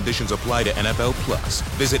 Terms and conditions apply to NFL Plus.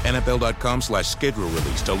 Visit NFL.com/schedule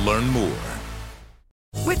release to learn more.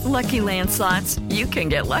 With Lucky Land Slots, you can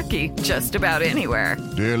get lucky just about anywhere.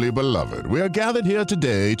 Dearly beloved, we are gathered here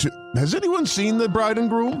today to... Has anyone seen the bride and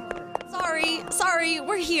groom? Sorry,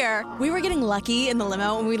 we're here. We were getting lucky in the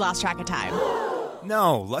limo and we lost track of time.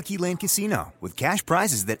 No, Lucky Land Casino, with cash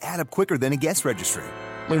prizes that add up quicker than a guest registry.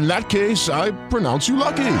 In that case, I pronounce you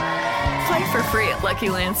lucky. Play for free at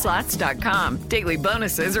LuckyLandSlots.com. Daily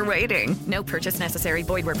bonuses are waiting. No purchase necessary.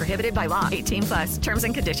 Void where prohibited by law. 18+. Terms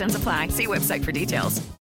and conditions apply. See website for details.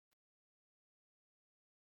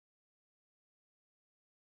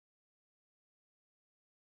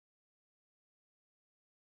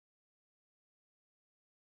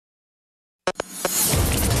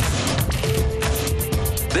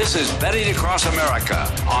 This is Betting Across America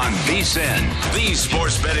on VSiN, the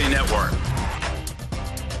Sports Betting Network.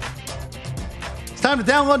 It's time to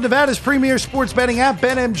download Nevada's premier sports betting app,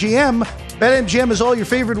 BetMGM. BetMGM has all your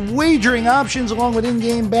favorite wagering options, along with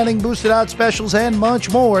in-game betting, boosted odds specials, and much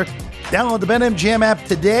more. Download the BetMGM app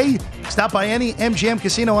today. Stop by any MGM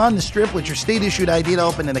casino on the Strip with your state-issued ID to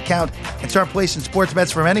open an account and start placing sports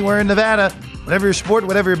bets from anywhere in Nevada. Whatever your sport,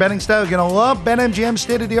 whatever your betting style, you're going to love BetMGM's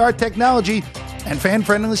state-of-the-art technology and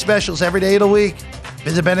fan-friendly specials every day of the week.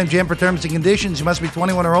 Visit BetMGM for terms and conditions. You must be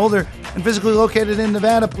 21 or older and physically located in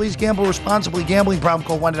Nevada. Please gamble responsibly. Gambling problem,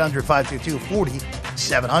 call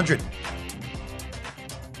 1-800-522-4700.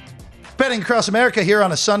 Betting Across America here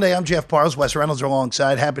on a Sunday. I'm Jeff Parles. Wes Reynolds are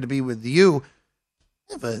alongside. Happy to be with you.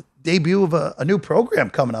 We have a debut of a new program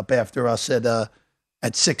coming up after us at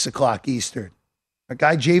 6 o'clock Eastern. Our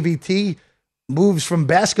guy JVT moves from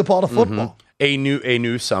basketball to football. Mm-hmm. A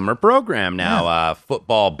new summer program now.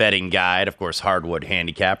 Football betting guide. Of course, Hardwood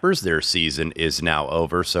Handicappers. Their season is now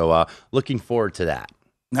over. So looking forward to that.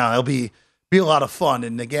 Now, it'll be a lot of fun.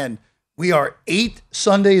 And again, we are 8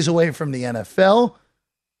 Sundays away from the NFL.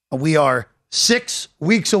 We are 6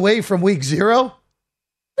 weeks away from week 0.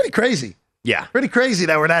 Pretty crazy. Yeah. Pretty crazy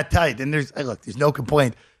that we're that tight. And there's no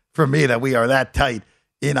complaint from me that we are that tight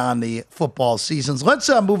in on the football seasons. Let's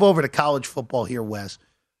move over to college football here, Wes.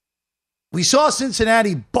 We saw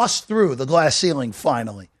Cincinnati bust through the glass ceiling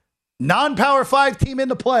finally. Non-Power 5 team in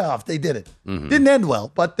the playoff. They did it. Mm-hmm. Didn't end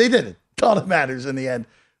well, but they did it. All that matters in the end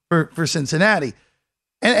for Cincinnati.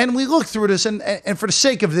 And we looked through this, and for the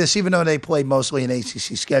sake of this, even though they play mostly an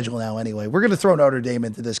ACC schedule now anyway, we're going to throw Notre Dame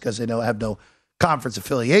into this because they have no conference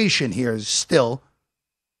affiliation here still.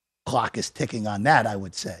 Clock is ticking on that, I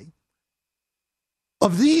would say.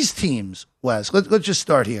 Of these teams, Wes, let's just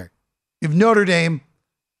start here. You have Notre Dame.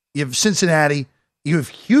 You have Cincinnati. You have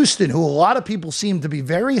Houston, who a lot of people seem to be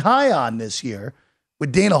very high on this year,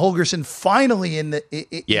 with Dana Holgorsen finally in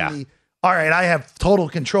the all right, I have total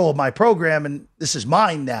control of my program, and this is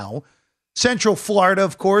mine now. Central Florida,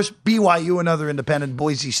 of course, BYU, another independent,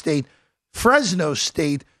 Boise State, Fresno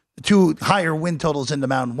State, the 2 higher win totals in the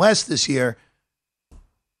Mountain West this year.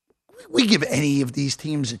 We give any of these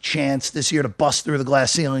teams a chance this year to bust through the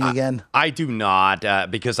glass ceiling again? I do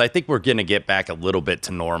not, because I think we're going to get back a little bit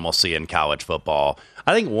to normalcy in college football.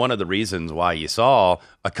 I think one of the reasons why you saw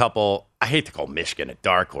a couple, I hate to call Michigan a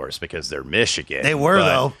dark horse because they're Michigan. They were,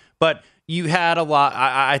 though. But you had a lot,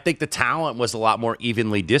 I think the talent was a lot more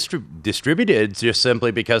evenly distributed just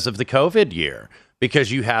simply because of the COVID year.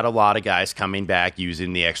 Because you had a lot of guys coming back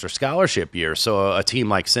using the extra scholarship year. So a team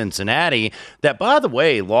like Cincinnati, that, by the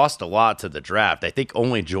way, lost a lot to the draft. I think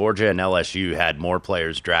only Georgia and LSU had more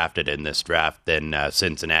players drafted in this draft than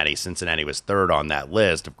Cincinnati. Cincinnati was 3rd on that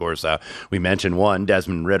list. Of course, we mentioned one,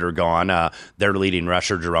 Desmond Ridder gone. Their leading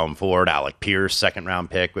rusher, Jerome Ford. Alec Pierce,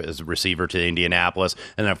 2nd-round pick as a receiver to Indianapolis.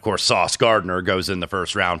 And then, of course, Sauce Gardner goes in the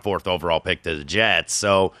 1st round, 4th overall pick to the Jets.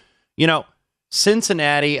 So,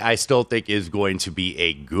 Cincinnati, I still think, is going to be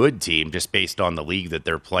a good team just based on the league that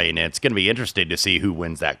they're playing in. It's going to be interesting to see who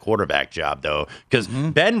wins that quarterback job, though, because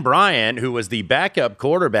Ben Bryant, who was the backup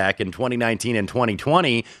quarterback in 2019 and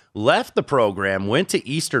 2020, left the program, went to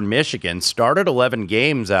Eastern Michigan, started 11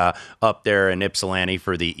 games up there in Ypsilanti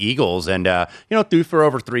for the Eagles, and threw for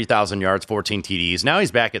over 3,000 yards, 14 TDs. Now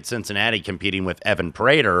he's back at Cincinnati competing with Evan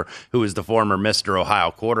Prater, who is the former Mr.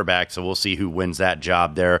 Ohio quarterback, so we'll see who wins that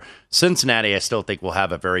job there. Cincinnati, I still think, will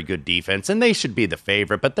have a very good defense, and they should be the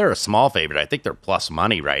favorite, but they're a small favorite. I think they're plus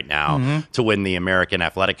money right now to win the American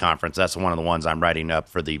Athletic Conference. That's one of the ones I'm writing up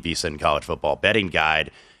for the VSiN College Football Betting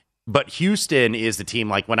Guide. But Houston is the team,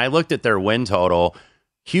 like when I looked at their win total,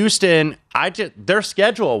 Houston, their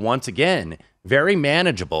schedule, once again, very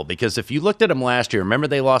manageable, because if you looked at them last year, remember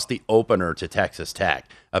they lost the opener to Texas Tech.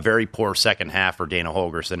 a very poor second half for Dana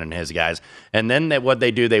Holgorsen and his guys. And then what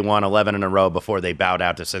they do, they won 11 in a row before they bowed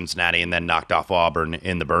out to Cincinnati and then knocked off Auburn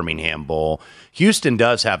in the Birmingham Bowl. Houston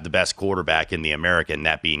does have the best quarterback in the American,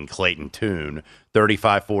 that being Clayton Tune,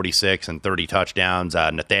 35, 46, and 30 touchdowns.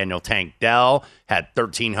 Nathaniel Tank Dell had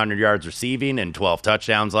 1,300 yards receiving and 12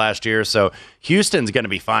 touchdowns last year. So Houston's going to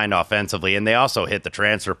be fine offensively. And they also hit the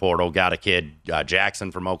transfer portal, got a kid,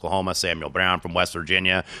 Jackson from Oklahoma, Samuel Brown from West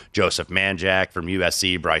Virginia, Joseph Manjack from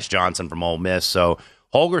USC, Bryce Johnson from Ole Miss. So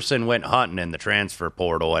Holgorsen went hunting in the transfer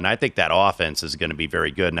portal, and I think that offense is going to be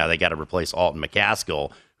very good. Now they got to replace Alton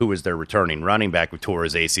McCaskill, who was their returning running back who tore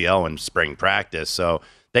his ACL in spring practice. So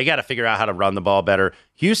they got to figure out how to run the ball better.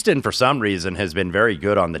 Houston, for some reason, has been very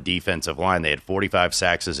good on the defensive line. They had 45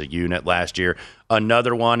 sacks as a unit last year.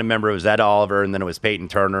 Another one, remember, it was Ed Oliver, and then it was Peyton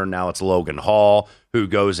Turner, and now it's Logan Hall, who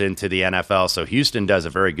goes into the NFL. So Houston does a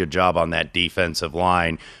very good job on that defensive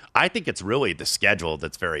line. I think it's really the schedule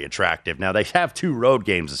that's very attractive. Now, they have 2 road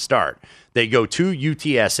games to start. They go to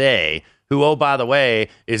UTSA, who, oh, by the way,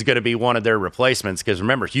 is going to be one of their replacements. Because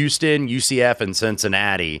remember, Houston, UCF, and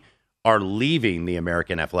Cincinnati are leaving the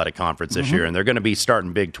American Athletic Conference this year, and they're going to be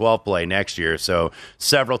starting Big 12 play next year. So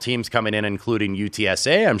several teams coming in, including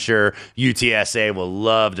UTSA. I'm sure UTSA will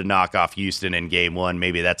love to knock off Houston in game 1.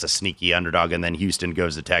 Maybe that's a sneaky underdog, and then Houston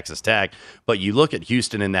goes to Texas Tech. But you look at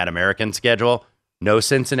Houston in that American schedule, no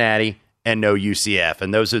Cincinnati and no UCF.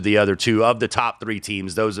 And those are the other 2 of the top 3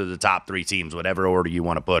 teams. Those are the top 3 teams, whatever order you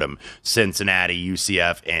want to put them, Cincinnati,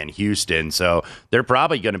 UCF, and Houston. So they're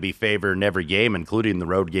probably going to be favored in every game, including the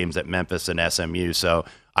road games at Memphis and SMU. So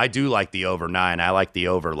I do like the over 9. I like the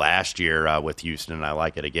over last year with Houston, and I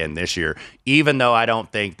like it again this year, even though I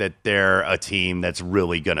don't think that they're a team that's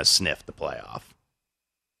really going to sniff the playoff.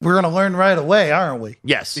 We're going to learn right away, aren't we?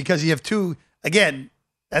 Yes. Because you have 2, again,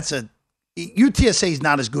 UTSA is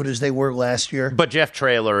not as good as they were last year. But Jeff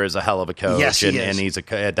Traylor is a hell of a coach. Yes, he is.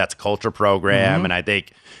 And that's a culture program. And I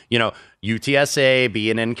think, UTSA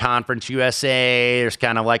being in Conference USA, there's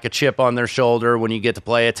kind of like a chip on their shoulder when you get to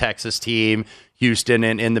play a Texas team, Houston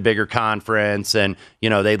in the bigger conference. And,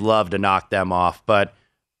 they'd love to knock them off. But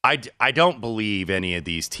I don't believe any of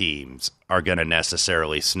these teams are going to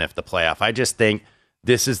necessarily sniff the playoff. I just think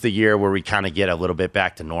this is the year where we kind of get a little bit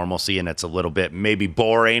back to normalcy, and it's a little bit maybe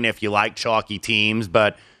boring if you like chalky teams,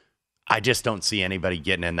 but I just don't see anybody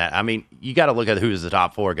getting in that. I mean, you got to look at who's the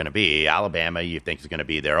top 4 going to be. Alabama, you think is going to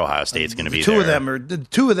be there. Ohio State's going to be there. The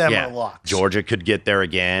two of them are locks. Georgia could get there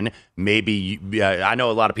again. Maybe I know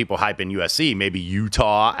a lot of people hyping USC. Maybe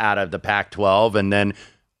Utah out of the Pac-12, and then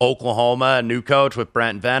Oklahoma, a new coach with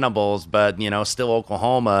Brent Venables, but still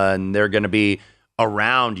Oklahoma, and they're going to be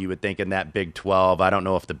around, you would think, in that Big 12. I don't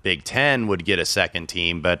know if the Big 10 would get a second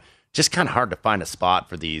team, but just kind of hard to find a spot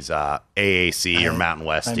for these AAC or Mountain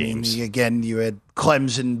West teams. Again, you had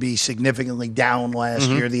Clemson be significantly down last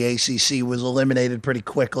year. The ACC was eliminated pretty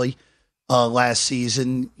quickly last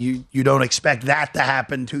season. You don't expect that to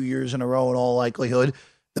happen 2 years in a row in all likelihood.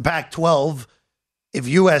 The Pac-12, if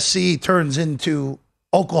USC turns into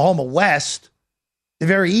Oklahoma West, they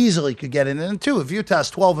very easily could get in. And two, if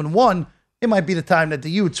Utah's 12-1, it might be the time that the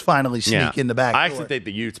Utes finally sneak in the back door. I actually think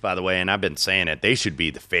the Utes, by the way, and I've been saying it, they should be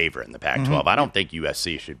the favorite in the Pac-12. I don't think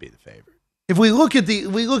USC should be the favorite. If we look at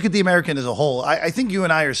the American as a whole, I think you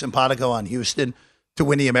and I are simpatico on Houston to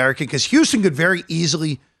win the American, because Houston could very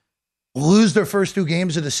easily lose their first 2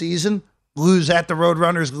 games of the season, lose at the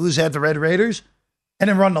Roadrunners, lose at the Red Raiders, and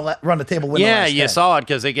then run the table. Win the last 10. Saw it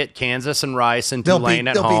because they get Kansas and Rice and Tulane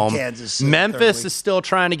at home. Memphis is still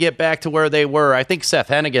trying to get back to where they were. I think Seth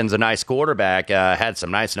Hennigan's a nice quarterback, had some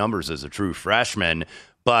nice numbers as a true freshman,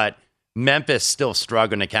 but Memphis still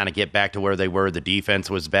struggling to kind of get back to where they were. The defense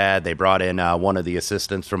was bad. They brought in one of the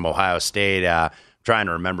assistants from Ohio State, trying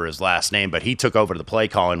to remember his last name, but he took over the play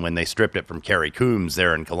calling when they stripped it from Kerry Coombs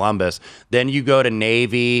there in Columbus. Then you go to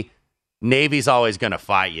Navy. Navy's always going to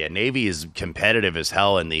fight you. Navy is competitive as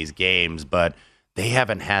hell in these games, but they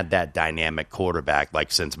haven't had that dynamic quarterback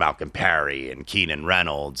like since Malcolm Perry and Keenan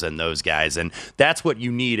Reynolds and those guys. And that's what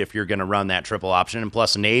you need if you're going to run that triple option. And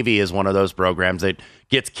plus, Navy is one of those programs that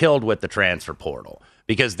gets killed with the transfer portal,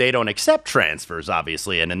 because they don't accept transfers,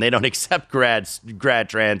 obviously, and they don't accept grad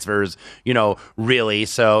transfers, really.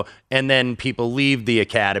 So, and then people leave the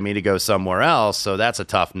academy to go somewhere else. So that's a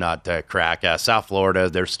tough nut to crack. South Florida,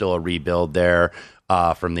 there's still a rebuild there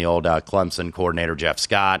from the old Clemson coordinator, Jeff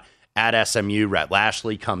Scott. At SMU, Rhett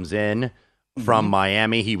Lashley comes in from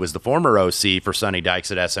Miami. He was the former OC for Sonny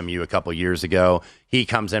Dykes at SMU a couple years ago. He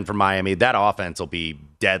comes in from Miami. That offense will be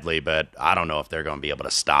deadly, but I don't know if they're going to be able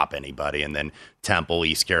to stop anybody. And then Temple,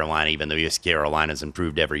 East Carolina, even though East Carolina's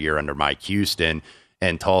improved every year under Mike Houston,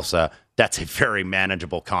 and Tulsa. that's a very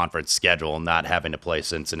manageable conference schedule, not having to play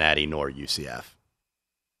Cincinnati nor UCF.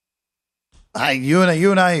 You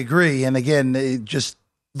and I agree. And again, just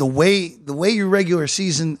the way your regular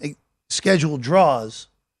season schedule draws,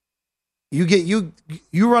 you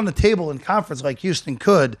run a table in conference like Houston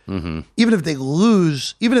could, even if they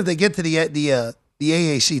lose, even if they get to the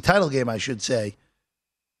AAC title game, I should say,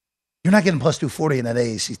 you're not getting plus 240 in that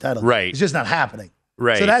AAC title game. Right. It's just not happening.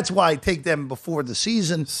 Right. So that's why I take them before the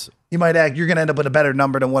season. You're going to end up with a better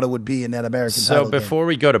number than what it would be in that American title game. So before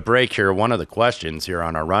we go to break here, one of the questions here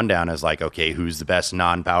on our rundown is like, okay, who's the best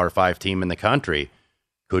non-Power 5 team in the country?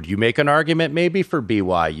 Could you make an argument maybe for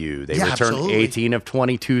BYU? They returned absolutely. 18 of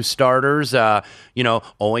 22 starters.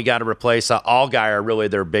 Only got to replace Allgaier, really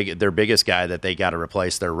their biggest guy that they got to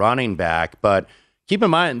replace their running back. But keep in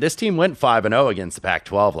mind, this team went 5-0 against the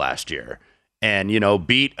Pac-12 last year. And,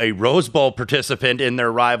 beat a Rose Bowl participant in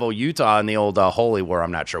their rival Utah in the old Holy War.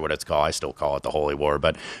 I'm not sure what it's called. I still call it the Holy War.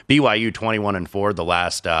 But BYU 21-4 the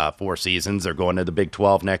last 4 seasons. They're going to the Big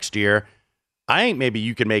 12 next year. I think maybe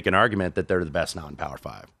you can make an argument that they're the best non-Power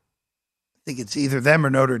 5. I think it's either them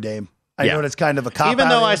or Notre Dame. I know it's kind of a cop-out Even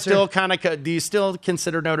though I answer. still kind of, do you still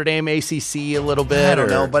consider Notre Dame ACC a little bit? I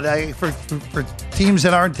don't know, but for teams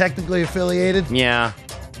that aren't technically affiliated, yeah,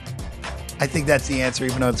 I think that's the answer,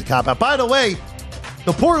 even though it's a cop-out. By the way,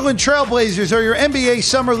 the Portland Trailblazers are your NBA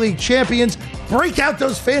Summer League champions. Break out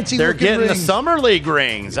those fancy They're looking getting rings. the Summer League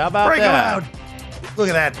rings. How about Break that? them out. Look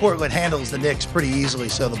at that. Portland handles the Knicks pretty easily,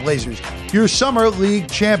 so the Blazers, your Summer League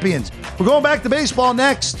champions. We're going back to baseball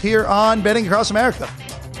next here on Betting Across America.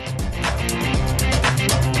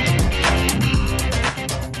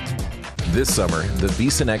 This summer, the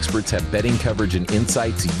VSiN experts have betting coverage and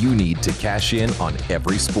insights you need to cash in on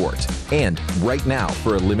every sport. And right now,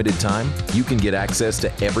 for a limited time, you can get access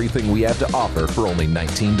to everything we have to offer for only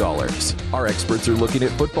 $19. Our experts are looking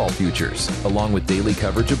at football futures, along with daily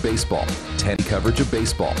coverage of baseball, 10 coverage of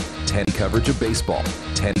baseball, 10 coverage of baseball,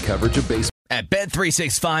 10 coverage of baseball. At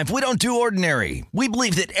Bet365, we don't do ordinary. We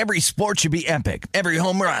believe that every sport should be epic. Every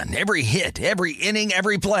home run, every hit, every inning,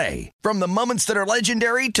 every play. From the moments that are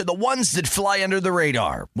legendary to the ones that fly under the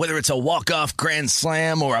radar. Whether it's a walk-off grand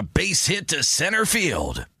slam or a base hit to center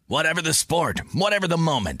field. Whatever the sport, whatever the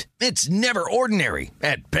moment. It's never ordinary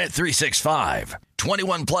at Bet365.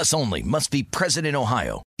 21 plus only. Must be present in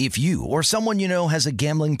Ohio. If you or someone you know has a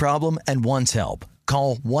gambling problem and wants help,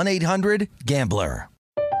 call 1-800-GAMBLER.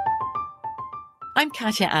 I'm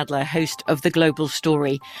Katya Adler, host of The Global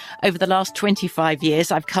Story. Over the last 25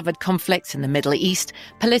 years, I've covered conflicts in the Middle East,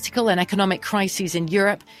 political and economic crises in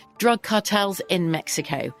Europe, drug cartels in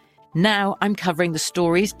Mexico. Now I'm covering the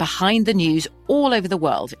stories behind the news all over the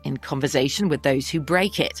world in conversation with those who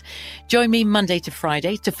break it. Join me Monday to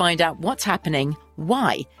Friday to find out what's happening,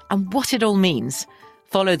 why, and what it all means.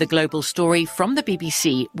 Follow The Global Story from the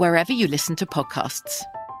BBC wherever you listen to podcasts.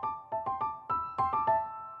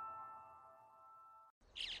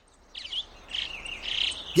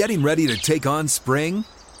 Getting ready to take on spring?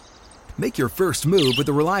 Make your first move with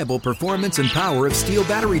the reliable performance and power of Steel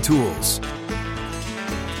battery tools.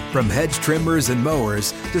 From hedge trimmers and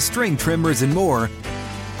mowers to string trimmers and more,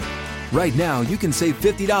 right now you can save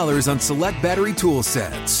 $50 on select battery tool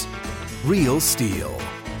sets. Real Steel.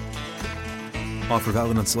 Offer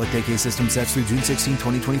valid on select AK system sets through June 16,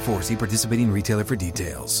 2024. See participating retailer for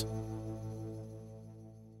details.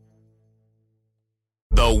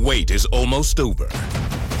 The wait is almost over.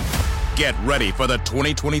 Get ready for the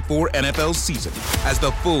 2024 NFL season as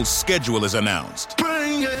the full schedule is announced.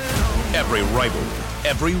 Every rivalry,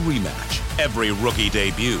 every rematch, every rookie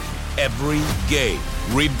debut, every game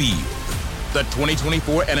revealed. The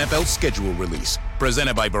 2024 NFL schedule release,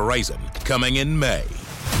 presented by Verizon, coming in May.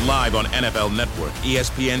 Live on NFL Network,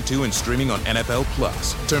 ESPN2, and streaming on NFL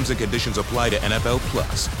Plus. Terms and conditions apply to NFL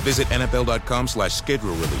Plus. Visit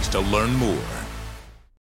NFL.com/schedule release to learn more.